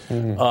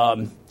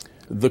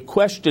 The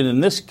question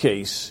in this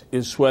case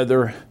is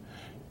whether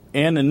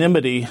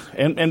anonymity,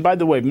 and by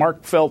the way,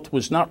 Mark Felt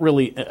was not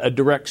really a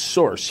direct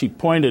source. He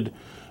pointed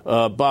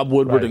Bob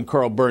Woodward and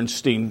Carl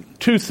Bernstein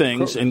to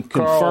things and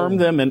confirmed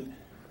them. And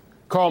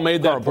Carl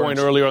made that point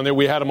earlier on there.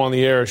 We had him on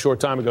the air a short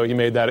time ago. He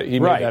made that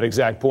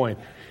exact point.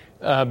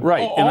 And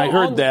I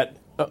heard that.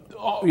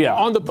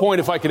 On the point,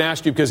 if I can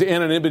ask you, because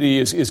anonymity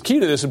is key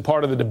to this and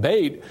part of the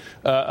debate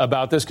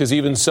about this, because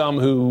even some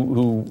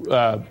who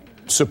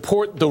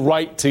support the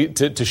right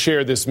to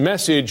share this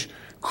message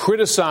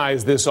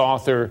criticize this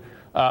author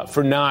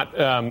for not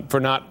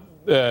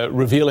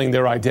revealing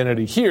their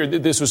identity here.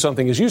 This was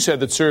something, as you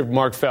said, that served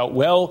Mark Felt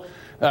well.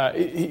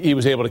 He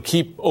was able to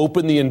keep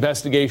open the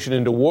investigation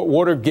into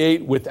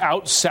Watergate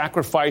without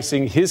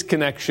sacrificing his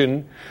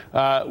connection,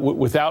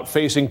 without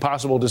facing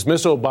possible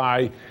dismissal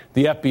by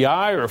the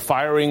FBI or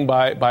firing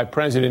by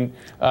President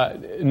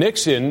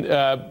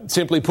Nixon.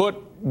 Simply put,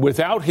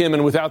 without him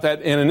and without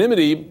that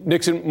anonymity,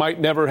 Nixon might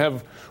never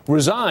have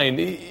resigned.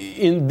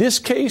 In this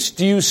case,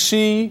 do you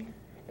see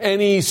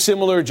any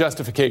similar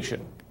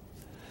justification?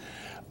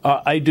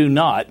 I do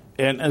not.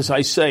 And as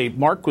I say,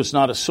 Mark was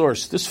not a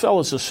source. This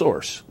fellow's a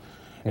source.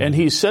 And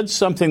he said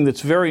something that's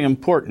very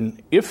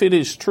important. If it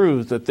is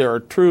true that there are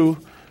true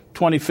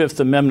 25th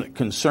Amendment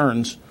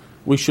concerns,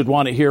 we should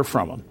want to hear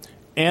from him.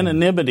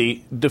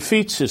 Anonymity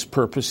defeats his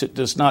purpose. It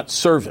does not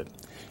serve it.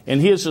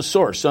 And he is a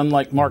source,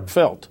 unlike Mark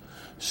Felt.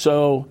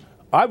 So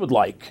I would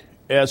like,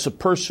 as a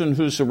person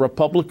who's a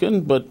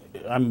Republican, but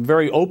I'm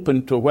very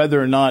open to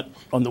whether or not,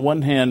 on the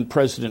one hand,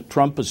 President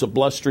Trump is a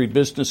blustery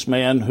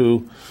businessman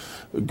who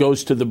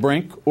goes to the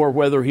brink, or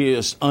whether he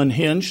is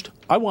unhinged.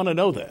 I want to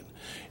know that.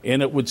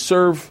 And it would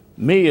serve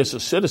me as a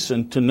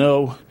citizen to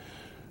know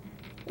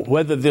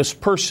whether this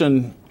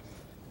person,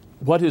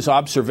 what his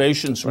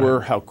observations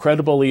were, how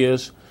credible he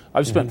is.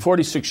 I've spent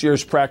 46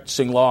 years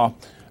practicing law,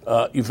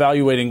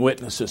 evaluating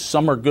witnesses.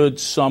 Some are good,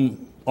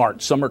 some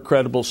aren't. Some are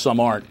credible, some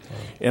aren't.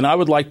 And I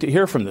would like to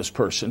hear from this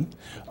person.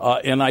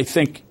 And I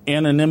think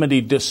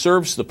anonymity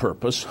disserves the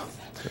purpose.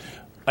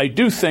 I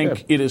do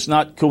think it is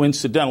not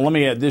coincidental. Let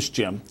me add this,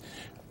 Jim.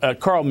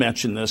 Carl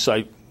mentioned this.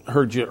 I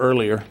heard you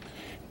earlier.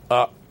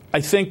 I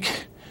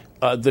think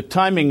the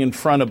timing in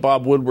front of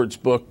Bob Woodward's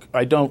book,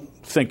 I don't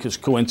think is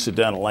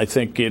coincidental. I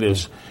think it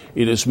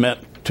is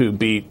meant to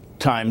be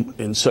timed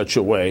in such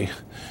a way.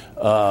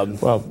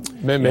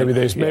 Maybe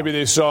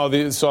they saw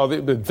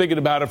been thinking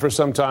about it for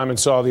some time and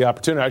saw the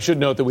opportunity. I should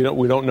note that we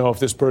don't know if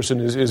this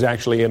person is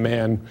actually a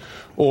man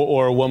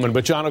or a woman.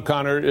 But John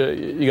O'Connor,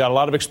 you got a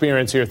lot of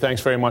experience here.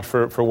 Thanks very much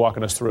for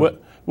walking us through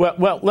it.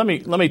 Well, let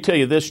me tell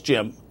you this,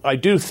 Jim. I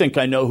do think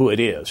I know who it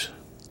is,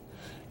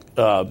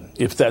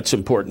 if that's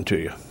important to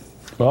you.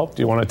 Well,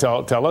 do you want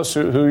to tell us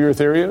who your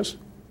theory is?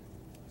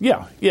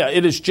 Yeah,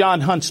 it is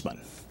John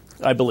Huntsman,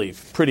 I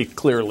believe, pretty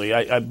clearly.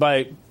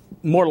 By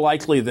more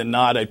likely than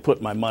not, I'd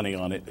put my money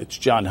on it. It's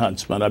John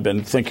Huntsman. I've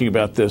been thinking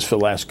about this for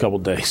the last couple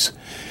of days,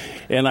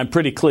 and I'm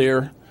pretty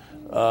clear.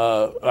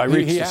 I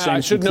reached the same conclusion. I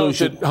should note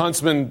that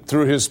Huntsman,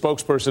 through his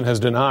spokesperson, has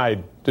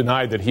denied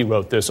that he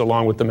wrote this,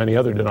 along with the many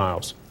other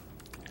denials.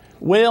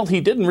 Well, he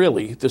didn't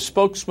really. The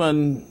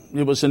spokesman,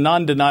 it was a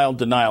non-denial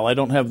denial. I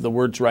don't have the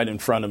words right in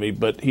front of me,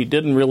 but he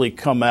didn't really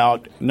come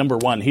out. Number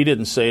one, he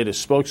didn't say it. His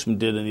spokesman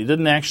did, and he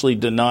didn't actually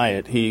deny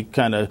it. He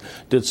kind of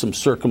did some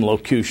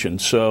circumlocution.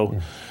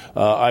 So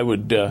I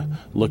would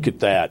look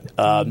at that.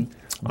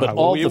 But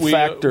all the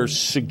factors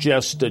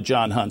suggest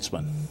John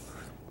Huntsman.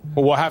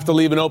 Well, we'll have to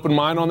leave an open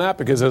mind on that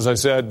because, as I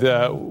said,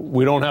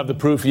 we don't have the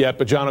proof yet.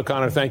 But, John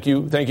O'Connor, thank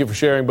you for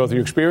sharing both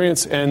your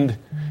experience and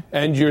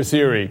your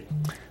theory.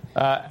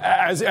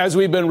 As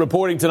we've been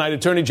reporting tonight,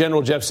 Attorney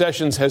General Jeff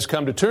Sessions has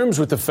come to terms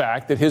with the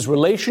fact that his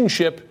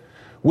relationship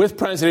with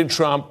President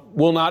Trump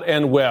will not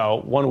end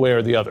well one way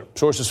or the other.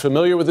 Sources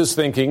familiar with his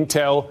thinking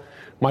tell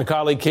my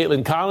colleague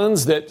Caitlin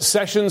Collins that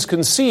Sessions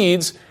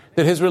concedes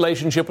that his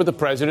relationship with the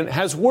president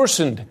has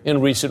worsened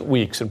in recent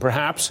weeks. And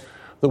perhaps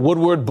the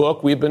Woodward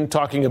book we've been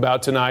talking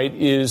about tonight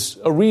is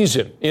a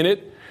reason. In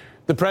it,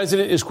 the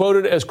president is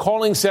quoted as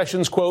calling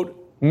Sessions,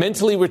 quote,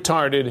 mentally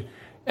retarded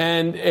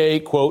and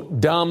a,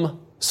 quote, dumb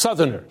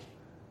Southerner.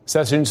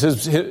 Sessions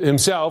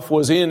himself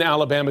was in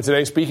Alabama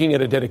today speaking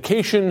at a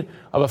dedication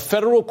of a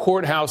federal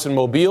courthouse in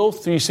Mobile.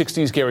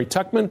 360's Gary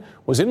Tuchman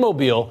was in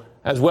Mobile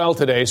as well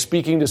today,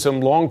 speaking to some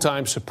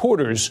longtime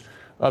supporters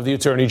of the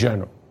Attorney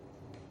General.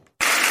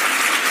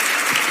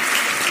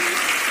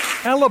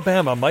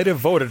 Alabama might have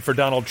voted for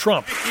Donald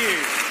Trump,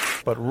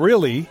 but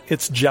really,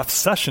 it's Jeff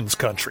Sessions'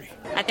 country.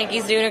 I think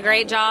he's doing a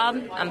great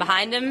job. I'm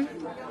behind him.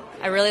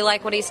 I really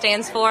like what he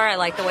stands for. I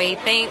like the way he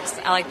thinks.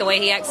 I like the way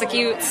he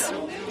executes.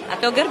 I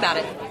feel good about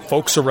it.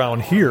 Folks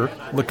around here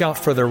look out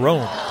for their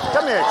own.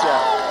 Come here,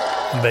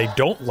 Jeff. They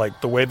don't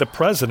like the way the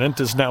president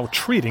is now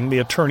treating the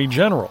Attorney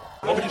General.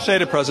 What would you say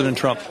to President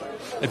Trump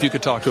if you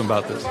could talk to him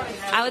about this?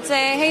 I would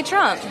say, hey,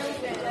 Trump,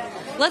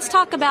 let's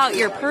talk about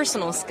your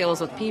personal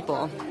skills with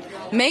people.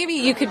 Maybe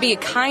you could be a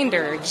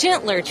kinder,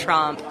 gentler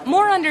Trump,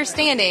 more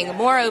understanding,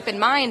 more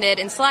open-minded,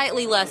 and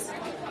slightly less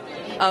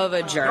of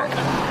a jerk.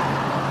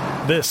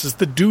 This is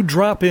the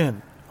Dewdrop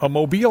Inn, a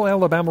Mobile,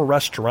 Alabama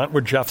restaurant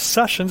where Jeff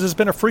Sessions has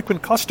been a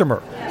frequent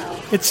customer.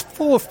 It's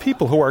full of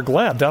people who are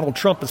glad Donald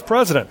Trump is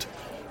president,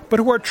 but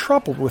who are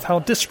troubled with how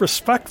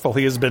disrespectful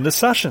he has been to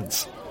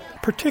Sessions,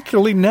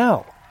 particularly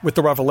now with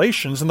the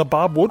revelations in the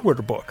Bob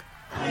Woodward book.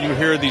 You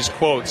hear these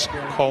quotes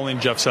calling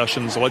Jeff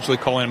Sessions, allegedly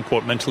calling him,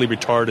 quote, mentally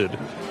retarded,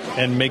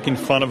 and making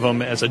fun of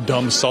him as a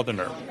dumb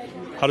Southerner.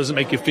 How does it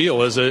make you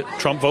feel as a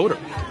Trump voter?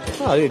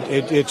 Well,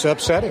 it's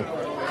upsetting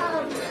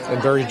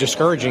and very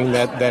discouraging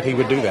that he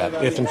would do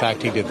that, if in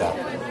fact he did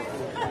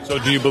that. So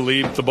do you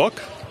believe the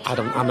book?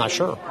 I'm not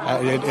sure.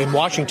 In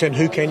Washington,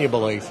 who can you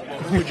believe?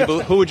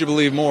 Who would you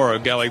believe more, a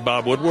guy like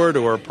Bob Woodward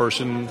or a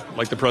person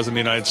like the President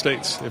of the United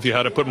States, if you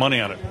had to put money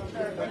on it?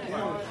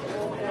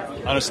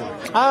 Honestly.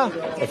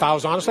 If I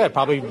was honest, I'd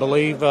probably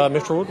believe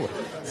Mr. Woodward.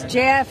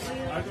 Jeff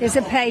is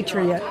a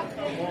patriot.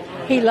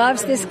 He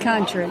loves this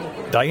country.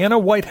 Diana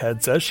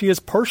Whitehead says she has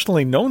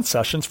personally known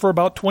Sessions for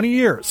about 20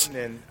 years,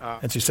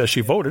 and she says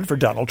she voted for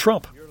Donald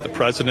Trump. The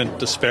president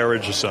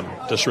disparages him,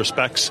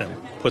 disrespects him,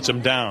 puts him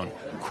down,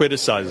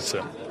 criticizes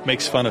him,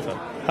 makes fun of him.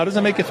 How does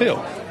that make you feel?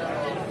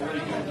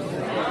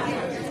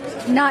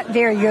 Not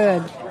very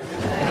good.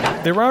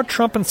 There are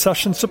Trump and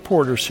Sessions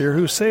supporters here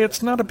who say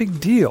it's not a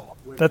big deal,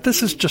 that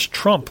this is just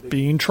Trump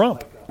being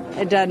Trump.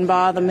 It doesn't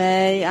bother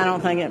me. I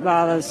don't think it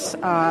bothers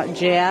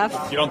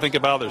Jeff. You don't think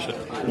it bothers you?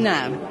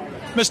 No.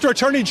 Mr.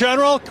 Attorney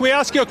General, can we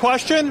ask you a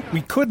question?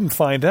 We couldn't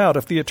find out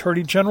if the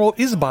Attorney General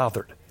is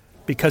bothered,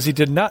 because he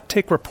did not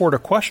take reporter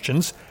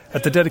questions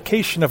at the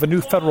dedication of a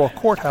new federal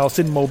courthouse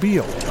in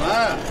Mobile.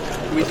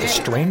 But the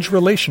strange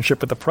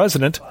relationship with the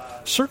president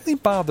certainly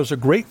bothers a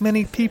great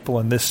many people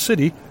in this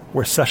city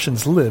where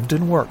Sessions lived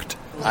and worked.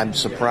 I'm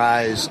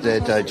surprised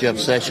that Jeff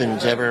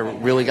Sessions ever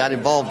really got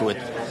involved with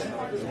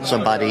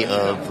somebody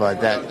of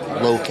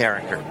that low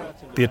character.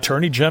 The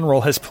Attorney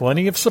General has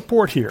plenty of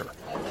support here,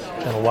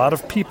 and a lot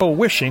of people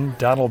wishing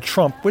Donald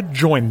Trump would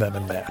join them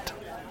in that.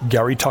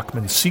 Gary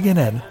Tuckman,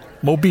 CNN,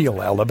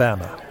 Mobile,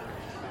 Alabama.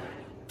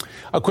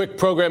 A quick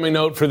programming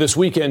note for this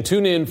weekend.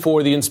 Tune in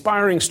for the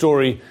inspiring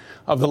story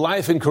of the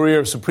life and career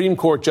of Supreme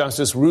Court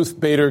Justice Ruth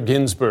Bader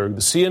Ginsburg.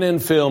 The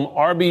CNN film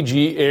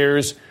RBG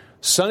airs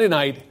Sunday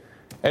night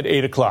at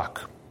 8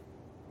 o'clock.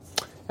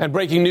 And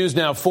breaking news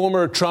now,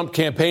 former Trump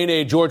campaign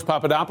aide George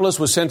Papadopoulos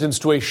was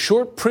sentenced to a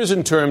short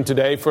prison term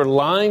today for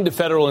lying to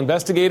federal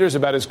investigators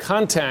about his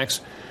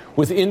contacts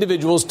with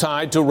individuals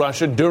tied to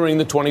Russia during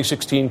the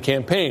 2016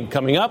 campaign.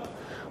 Coming up,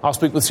 I'll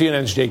speak with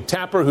CNN's Jake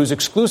Tapper, whose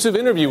exclusive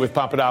interview with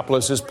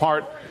Papadopoulos is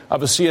part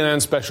of a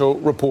CNN special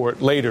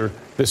report later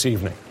this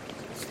evening.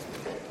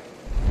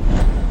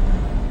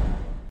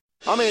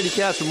 I'm Andy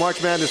Katz from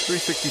March Madness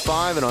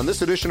 365, and on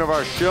this edition of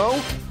our show,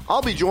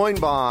 I'll be joined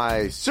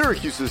by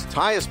Syracuse's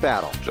Tyus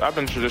Battle. I've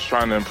been just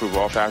trying to improve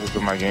all facets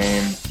of my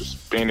game,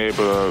 just being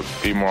able to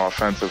be more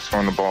offensive,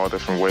 throwing the ball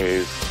different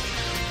ways,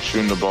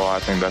 shooting the ball, I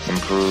think that's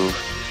improved,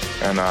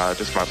 and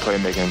just my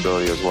playmaking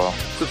ability as well.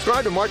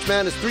 Subscribe to March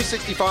Madness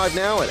 365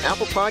 now at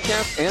Apple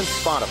Podcasts and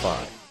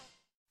Spotify.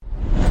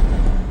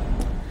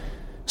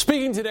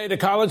 Speaking today to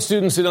college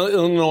students in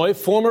Illinois,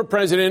 former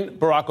President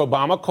Barack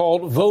Obama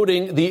called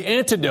voting the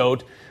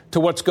antidote to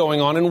what's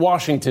going on in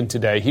Washington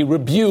today. He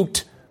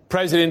rebuked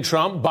President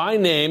Trump by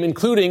name,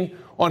 including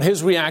on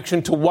his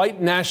reaction to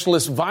white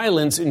nationalist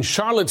violence in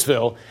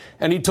Charlottesville.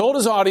 And he told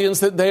his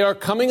audience that they are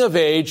coming of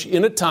age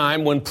in a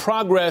time when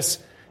progress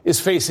is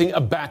facing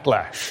a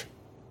backlash.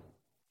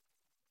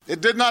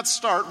 It did not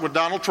start with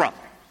Donald Trump.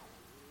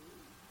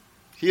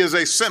 He is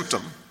a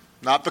symptom,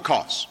 not the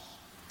cause.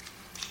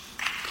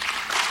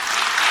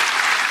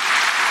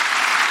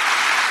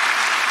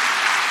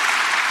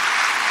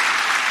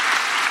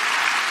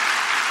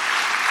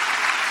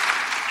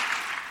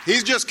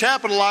 He's just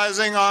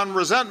capitalizing on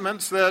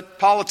resentments that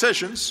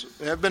politicians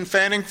have been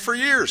fanning for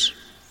years.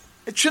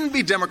 It shouldn't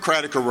be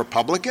Democratic or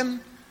Republican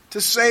to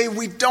say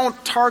we don't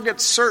target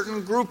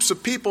certain groups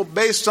of people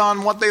based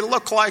on what they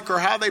look like or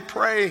how they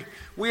pray.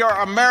 We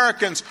are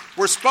Americans.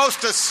 We're supposed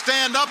to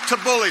stand up to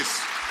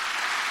bullies,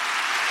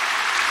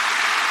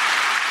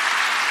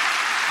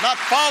 not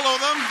follow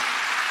them.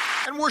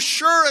 And we're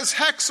sure as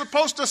heck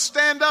supposed to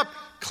stand up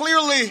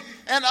clearly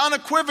and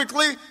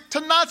unequivocally to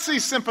Nazi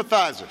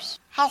sympathizers.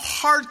 How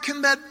hard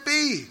can that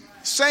be,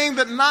 saying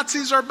that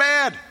Nazis are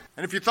bad?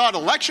 And if you thought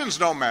elections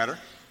don't matter,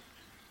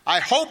 I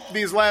hope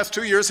these last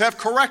 2 years have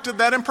corrected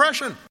that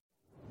impression.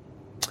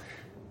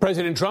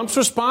 President Trump's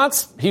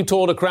response, he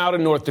told a crowd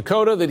in North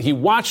Dakota that he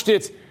watched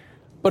it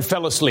but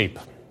fell asleep.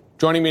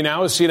 Joining me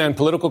now is CNN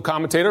political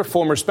commentator,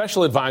 former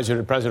special advisor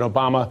to President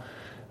Obama,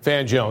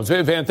 Van Jones.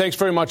 Van, thanks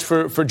very much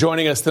for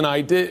joining us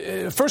tonight.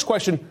 First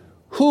question,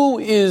 who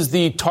is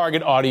the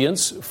target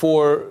audience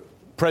for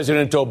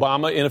President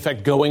Obama, in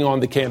effect, going on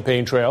the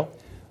campaign trail?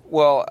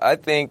 Well, I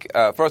think,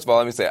 first of all,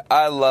 let me say,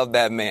 I love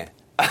that man.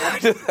 I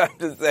just have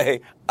to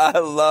say, I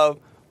love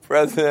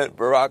President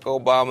Barack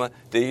Obama.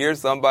 To hear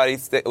somebody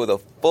with a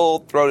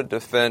full-throated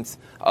defense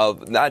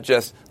of not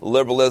just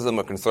liberalism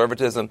or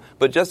conservatism,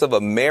 but just of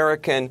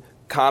American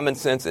common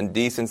sense and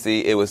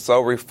decency, it was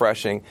so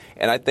refreshing.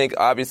 And I think,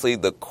 obviously,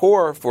 the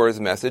core for his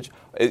message,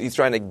 he's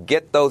trying to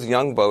get those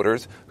young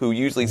voters who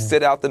usually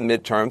sit out the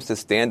midterms to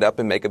stand up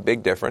and make a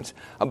big difference.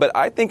 But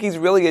I think he's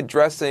really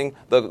addressing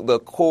the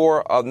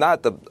core of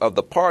not of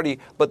the party,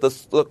 but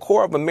the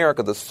core of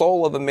America, the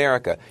soul of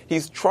America.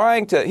 He's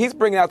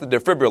bringing out the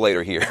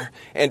defibrillator here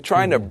and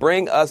trying to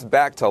bring us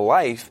back to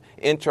life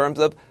in terms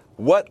of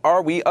what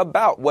are we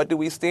about? What do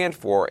we stand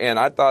for? And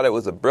I thought it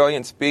was a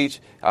brilliant speech.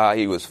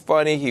 He was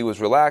funny. He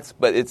was relaxed.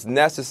 But it's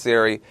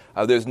necessary.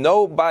 There's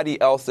nobody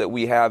else that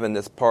we have in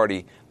this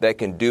party that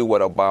can do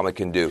what Obama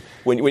can do.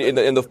 When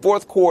in the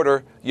fourth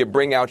quarter, you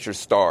bring out your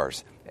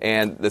stars.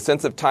 And the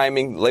sense of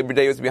timing, Labor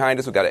Day is behind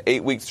us. We've got an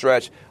 8-week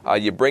stretch.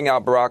 You bring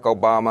out Barack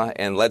Obama,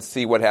 and let's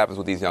see what happens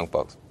with these young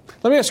folks.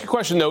 Let me ask you a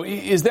question, though.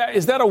 Is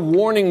that a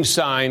warning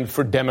sign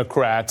for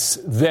Democrats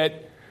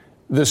that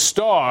the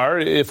star,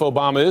 if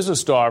Obama is a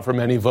star for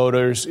many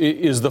voters,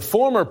 is the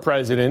former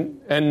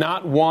president and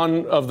not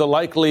one of the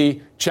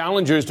likely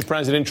challengers to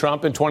President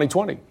Trump in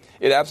 2020?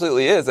 It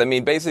absolutely is. I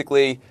mean,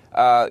 basically,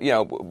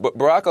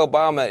 Barack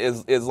Obama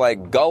is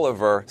like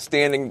Gulliver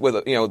standing with,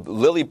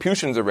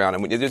 Lilliputians around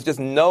him. There's just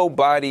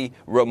nobody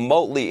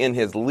remotely in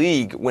his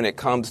league when it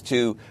comes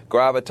to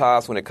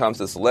gravitas, when it comes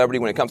to celebrity,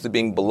 when it comes to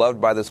being beloved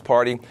by this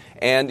party.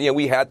 And,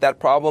 we had that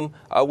problem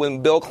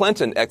when Bill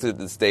Clinton exited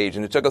the stage,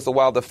 and it took us a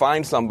while to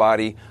find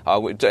somebody.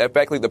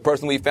 Effectively, the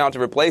person we found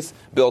to replace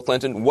Bill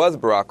Clinton was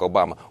Barack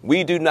Obama.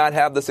 We do not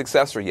have the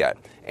successor yet.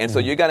 And so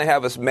you're going to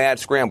have a mad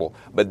scramble.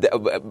 But the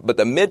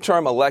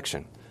midterm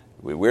election,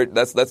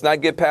 let's not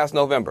get past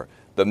November.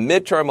 The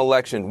midterm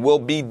election will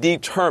be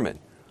determined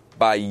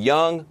by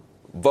young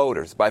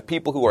voters, by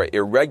people who are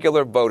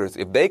irregular voters.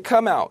 If they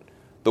come out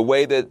the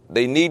way that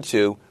they need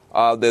to,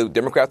 the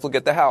Democrats will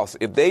get the House.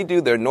 If they do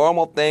their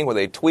normal thing where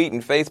they tweet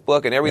and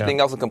Facebook and everything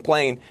else and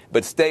complain,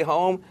 but stay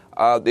home,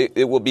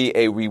 it will be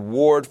a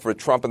reward for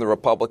Trump and the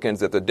Republicans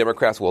that the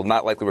Democrats will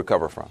not likely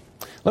recover from.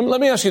 Let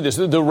me ask you this.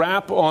 The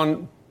rap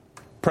on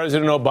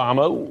President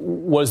Obama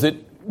was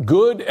that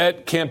good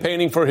at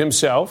campaigning for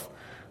himself,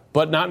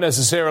 but not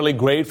necessarily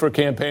great for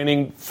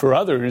campaigning for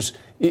others.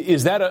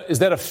 Is that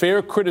a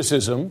fair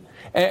criticism?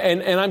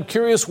 And I'm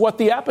curious what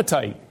the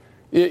appetite,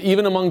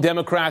 even among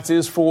Democrats,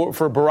 is for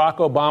Barack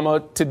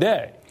Obama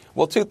today.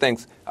 Well, two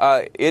things.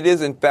 It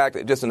is, in fact,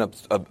 just an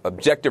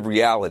objective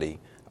reality.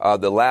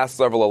 The last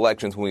several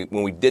elections, when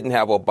we didn't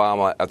have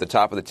Obama at the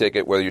top of the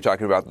ticket, whether you're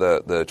talking about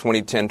the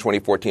 2010,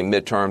 2014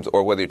 midterms,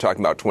 or whether you're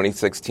talking about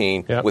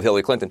 2016 with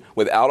Hillary Clinton,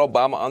 without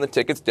Obama on the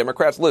tickets,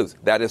 Democrats lose.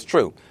 That is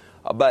true.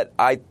 But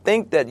I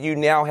think that you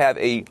now have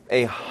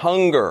a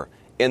hunger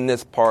in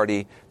this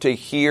party to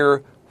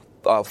hear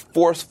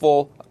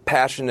forceful,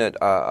 passionate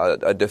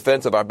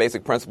defense of our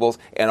basic principles,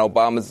 and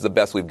Obama's the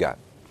best we've got.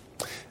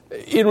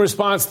 In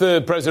response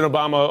to President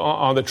Obama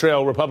on the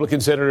trail,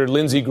 Republican Senator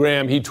Lindsey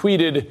Graham, he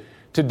tweeted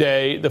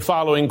today the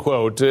following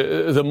quote: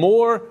 the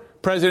more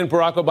President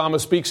Barack Obama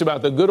speaks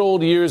about the good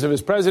old years of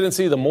his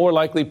presidency, the more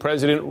likely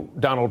President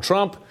Donald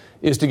Trump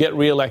is to get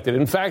reelected.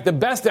 In fact, the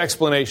best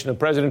explanation of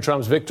President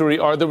Trump's victory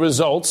are the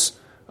results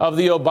of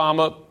the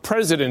Obama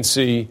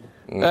presidency.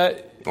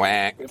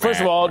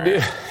 First of all, do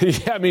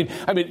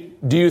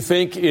you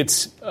think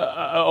it's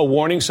a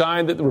warning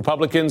sign that the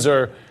Republicans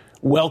are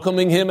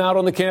welcoming him out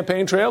on the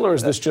campaign trail, or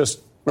is this just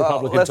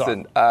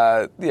Republican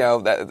talk?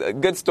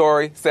 Good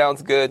story,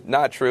 sounds good,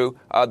 not true.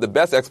 The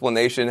best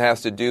explanation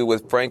has to do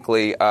with,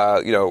 frankly,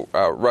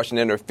 Russian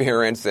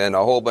interference and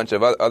a whole bunch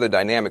of other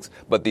dynamics.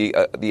 But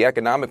the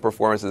economic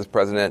performance of this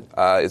president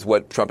is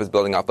what Trump is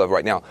building off of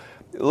right now.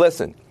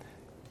 Listen,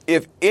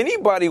 if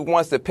anybody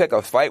wants to pick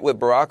a fight with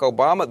Barack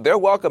Obama, they're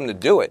welcome to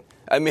do it.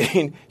 I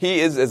mean, he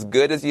is as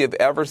good as you've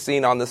ever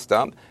seen on the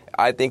stump.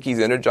 I think he's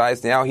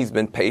energized now. He's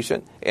been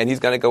patient, and he's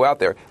going to go out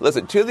there.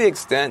 Listen, to the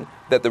extent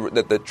that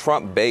the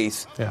Trump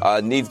base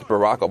needs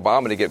Barack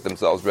Obama to get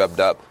themselves revved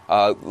up,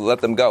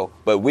 let them go.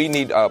 But we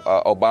need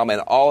Obama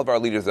and all of our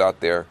leaders out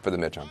there for the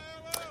midterm.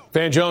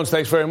 Van Jones,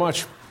 thanks very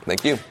much.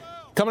 Thank you.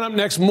 Coming up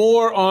next,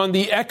 more on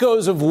the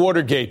echoes of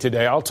Watergate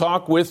today. I'll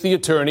talk with the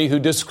attorney who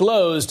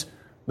disclosed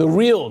the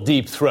real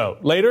deep throat.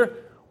 Later,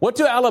 what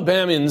do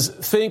Alabamans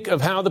think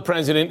of how the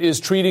president is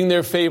treating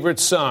their favorite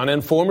son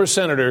and former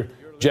Senator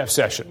Jeff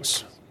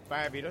Sessions?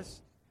 Fabulous.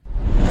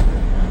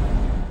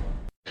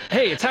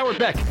 Hey, it's Howard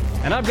Beck,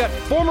 and I've got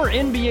former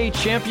NBA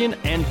champion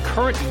and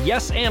current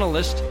Yes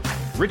analyst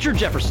Richard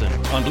Jefferson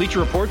on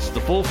Bleacher Report's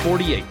The Full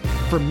 48.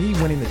 For me,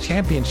 winning the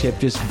championship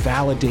just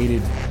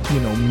validated,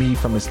 me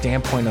from a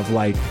standpoint of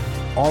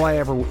all I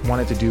ever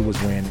wanted to do was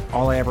win.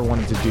 All I ever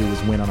wanted to do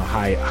was win on a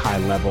high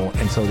level.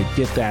 And so to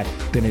get that,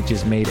 then it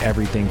just made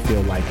everything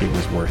feel like it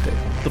was worth it.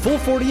 The Full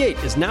 48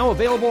 is now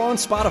available on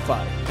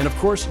Spotify. And of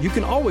course, you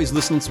can always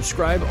listen and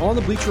subscribe on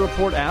the Bleacher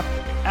Report app,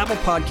 Apple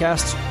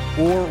Podcasts,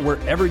 or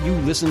wherever you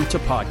listen to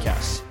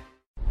podcasts.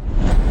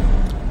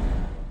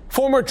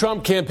 Former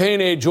Trump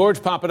campaign aide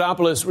George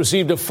Papadopoulos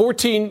received a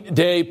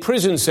 14-day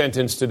prison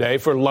sentence today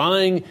for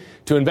lying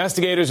to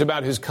investigators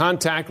about his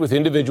contact with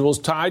individuals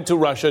tied to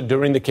Russia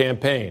during the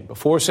campaign.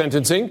 Before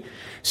sentencing,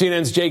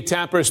 CNN's Jake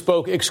Tapper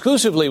spoke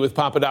exclusively with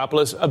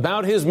Papadopoulos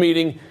about his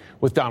meeting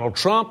with Donald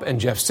Trump and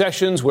Jeff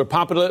Sessions, where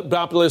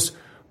Papadopoulos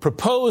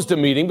proposed a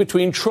meeting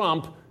between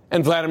Trump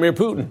and Vladimir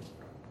Putin.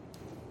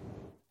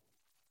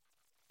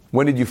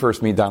 When did you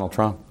first meet Donald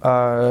Trump?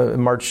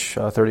 March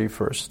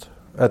 31st.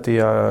 At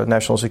the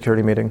national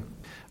security meeting.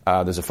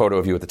 There's a photo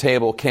of you at the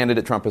table.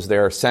 Candidate Trump is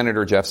there.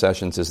 Senator Jeff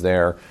Sessions is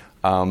there.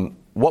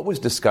 What was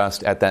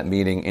discussed at that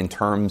meeting in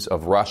terms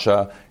of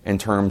Russia, in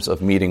terms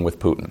of meeting with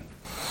Putin?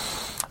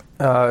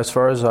 As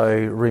far as I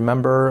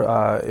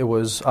remember, it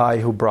was I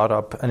who brought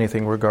up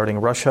anything regarding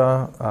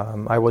Russia.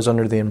 I was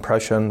under the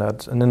impression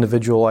that an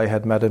individual I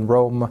had met in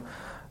Rome,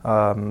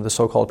 the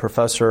so-called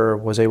professor,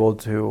 was able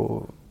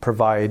to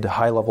provide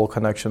high-level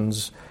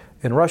connections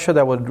in Russia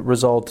that would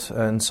result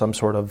in some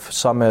sort of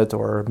summit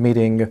or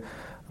meeting,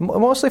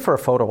 mostly for a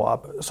photo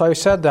op. So I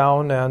sat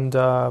down and,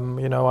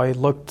 I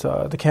looked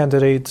at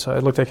candidate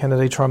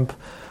Trump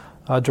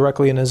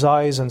directly in his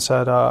eyes and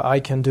said, I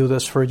can do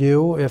this for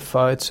you if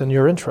it's in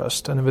your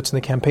interest and if it's in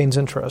the campaign's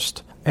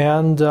interest.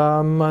 And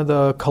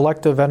the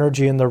collective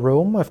energy in the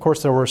room, of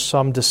course there were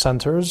some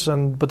dissenters,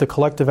 but the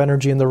collective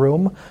energy in the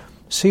room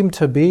seemed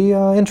to be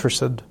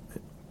interested.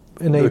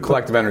 The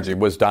collective energy.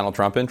 Was Donald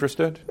Trump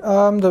interested?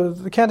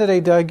 The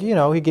candidate,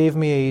 he gave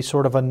me a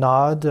sort of a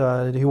nod.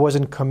 He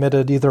wasn't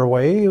committed either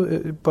way,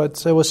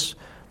 but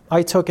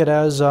I took it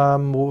as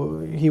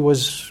he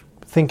was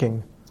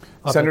thinking.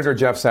 Senator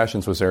Jeff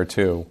Sessions was there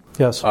too.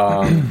 Yes.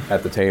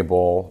 At the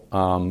table.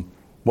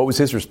 What was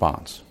his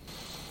response?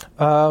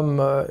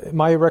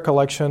 My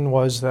recollection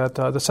was that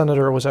the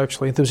senator was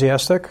actually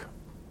enthusiastic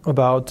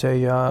about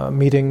a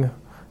meeting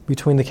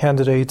between the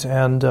candidate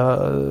and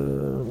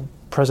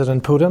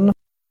President Putin.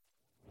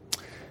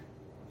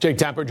 Jake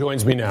Tapper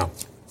joins me now.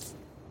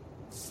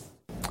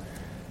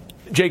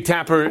 Jake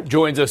Tapper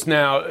joins us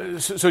now.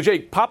 So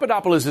Jake,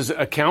 Papadopoulos'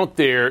 account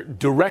there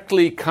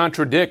directly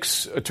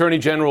contradicts Attorney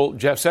General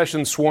Jeff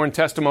Sessions' sworn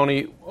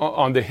testimony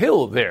on the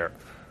Hill there.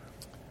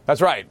 That's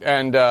right.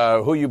 And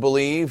who you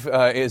believe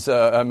is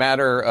a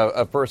matter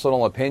of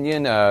personal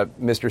opinion.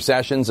 Mr.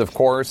 Sessions, of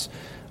course,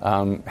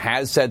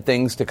 has said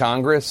things to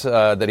Congress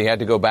that he had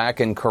to go back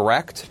and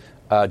correct.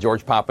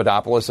 George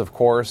Papadopoulos, of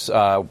course,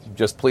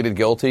 just pleaded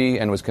guilty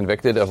and was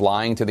convicted of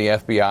lying to the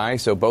FBI.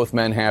 So both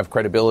men have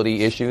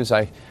credibility issues,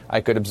 I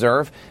could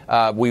observe.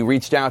 We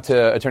reached out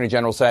to Attorney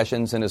General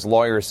Sessions, and his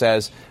lawyer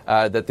says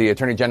that the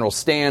Attorney General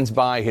stands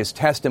by his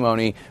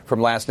testimony from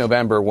last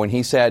November when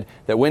he said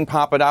that when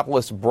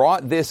Papadopoulos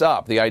brought this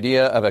up, the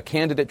idea of a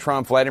candidate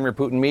Trump-Vladimir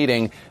Putin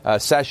meeting,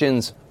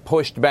 Sessions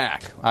pushed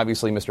back.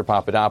 Obviously, Mr.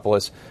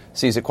 Papadopoulos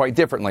sees it quite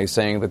differently,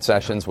 saying that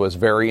Sessions was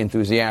very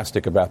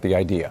enthusiastic about the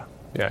idea.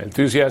 Yeah,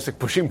 enthusiastic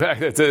pushing back.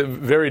 That's a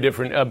very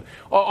different.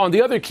 On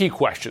the other key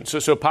question,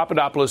 so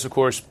Papadopoulos, of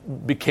course,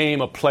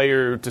 became a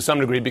player to some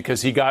degree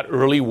because he got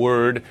early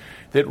word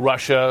that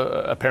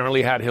Russia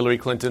apparently had Hillary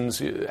Clinton's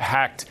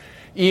hacked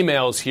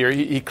emails here.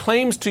 He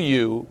claims to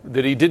you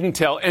that he didn't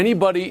tell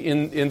anybody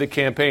in the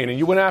campaign, and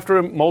you went after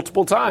him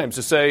multiple times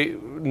to say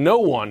no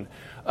one.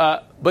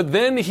 But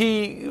then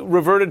he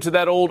reverted to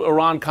that old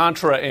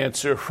Iran-Contra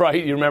answer,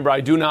 right? You remember,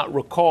 I do not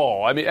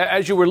recall. I mean,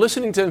 as you were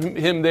listening to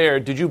him there,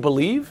 did you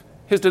believe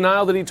his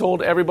denial that he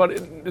told everybody,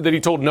 that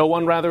he told no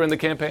one, rather, in the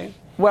campaign?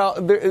 Well,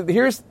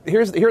 here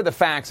are the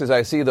facts as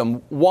I see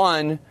them.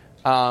 One,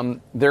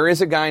 there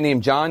is a guy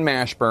named John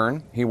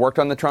Mashburn. He worked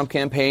on the Trump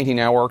campaign. He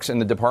now works in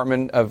the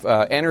Department of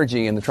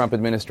Energy in the Trump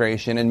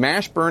administration. And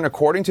Mashburn,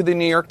 according to the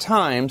New York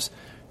Times,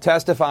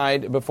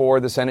 testified before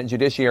the Senate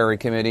Judiciary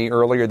Committee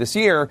earlier this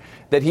year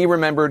that he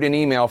remembered an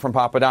email from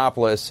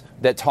Papadopoulos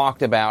that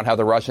talked about how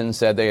the Russians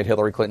said they had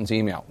Hillary Clinton's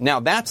email. Now,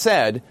 that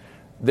said,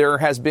 there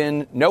has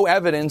been no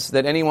evidence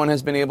that anyone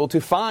has been able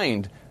to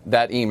find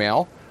that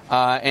email,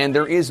 and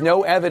there is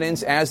no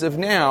evidence as of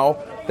now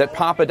that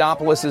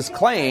Papadopoulos'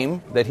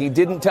 claim that he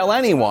didn't tell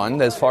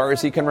anyone, as far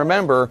as he can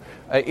remember,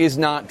 is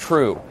not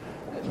true.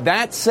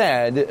 That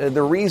said,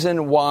 the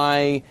reason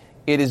why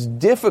it is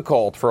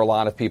difficult for a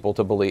lot of people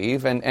to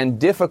believe, and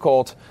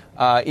difficult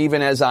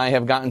even as I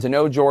have gotten to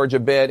know George a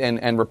bit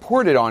and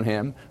reported on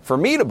him, for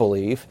me to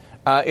believe,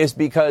 is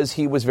because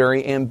he was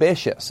very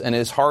ambitious. And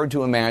it's hard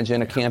to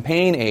imagine a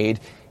campaign aide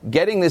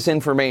getting this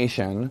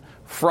information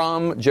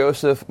from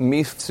Joseph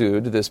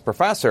Mifsud, this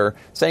professor,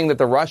 saying that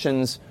the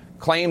Russians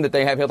claim that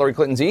they have Hillary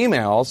Clinton's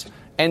emails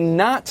and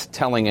not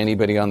telling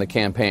anybody on the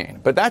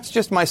campaign. But that's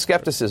just my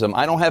skepticism.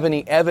 I don't have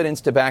any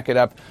evidence to back it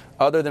up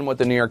other than what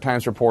the New York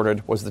Times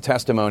reported was the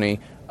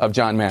testimony of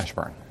John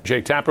Mashburn.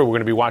 Jake Tapper, we're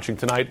going to be watching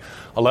tonight,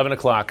 11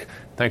 o'clock.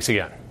 Thanks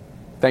again.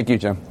 Thank you,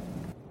 Jim.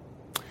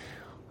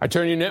 I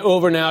turn you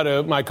over now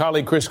to my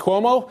colleague Chris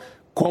Cuomo.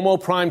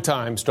 Cuomo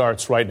Primetime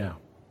starts right now.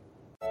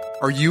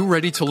 Are you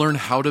ready to learn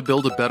how to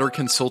build a better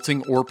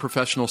consulting or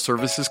professional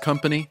services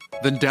company?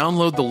 Then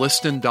download the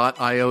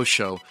Liston.io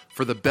show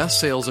for the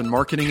best sales and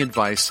marketing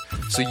advice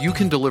so you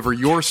can deliver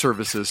your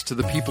services to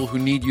the people who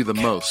need you the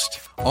most.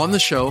 On the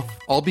show,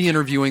 I'll be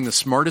interviewing the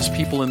smartest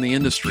people in the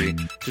industry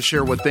to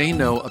share what they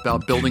know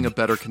about building a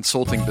better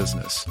consulting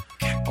business.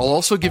 I'll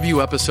also give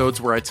you episodes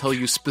where I tell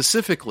you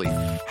specifically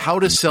how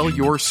to sell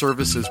your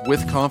services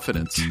with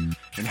confidence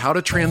and how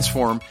to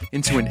transform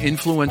into an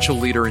influential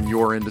leader in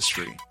your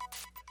industry.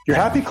 Your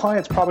happy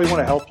clients probably want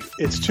to help you.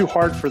 It's too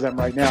hard for them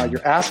right now.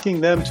 You're asking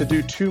them to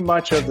do too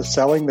much of the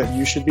selling that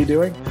you should be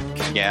doing.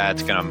 Yeah,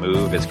 it's going to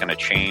move. It's going to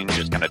change.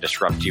 It's going to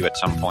disrupt you at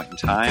some point in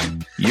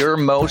time. Your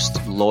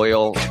most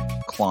loyal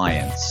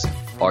clients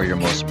are your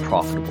most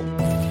profitable.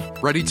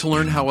 Ready to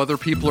learn how other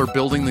people are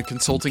building the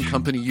consulting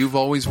company you've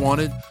always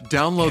wanted?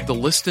 Download the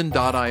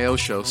Liston.io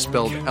show,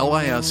 spelled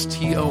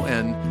Liston.io,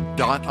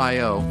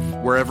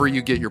 wherever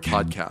you get your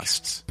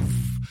podcasts.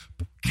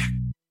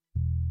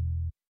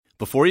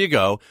 Before you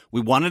go, we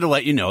wanted to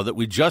let you know that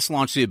we just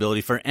launched the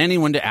ability for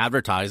anyone to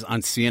advertise on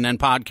CNN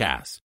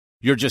podcasts.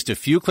 You're just a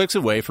few clicks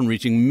away from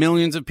reaching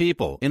millions of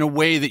people in a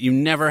way that you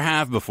never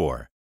have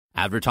before.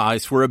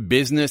 Advertise for a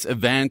business,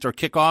 event, or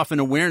kick off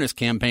an awareness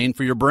campaign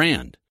for your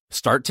brand.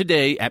 Start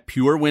today at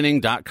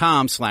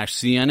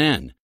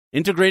purewinning.com/CNN.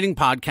 Integrating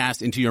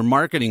podcasts into your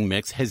marketing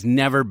mix has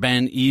never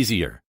been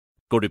easier.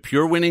 Go to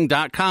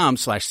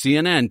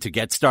purewinning.com/CNN to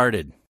get started.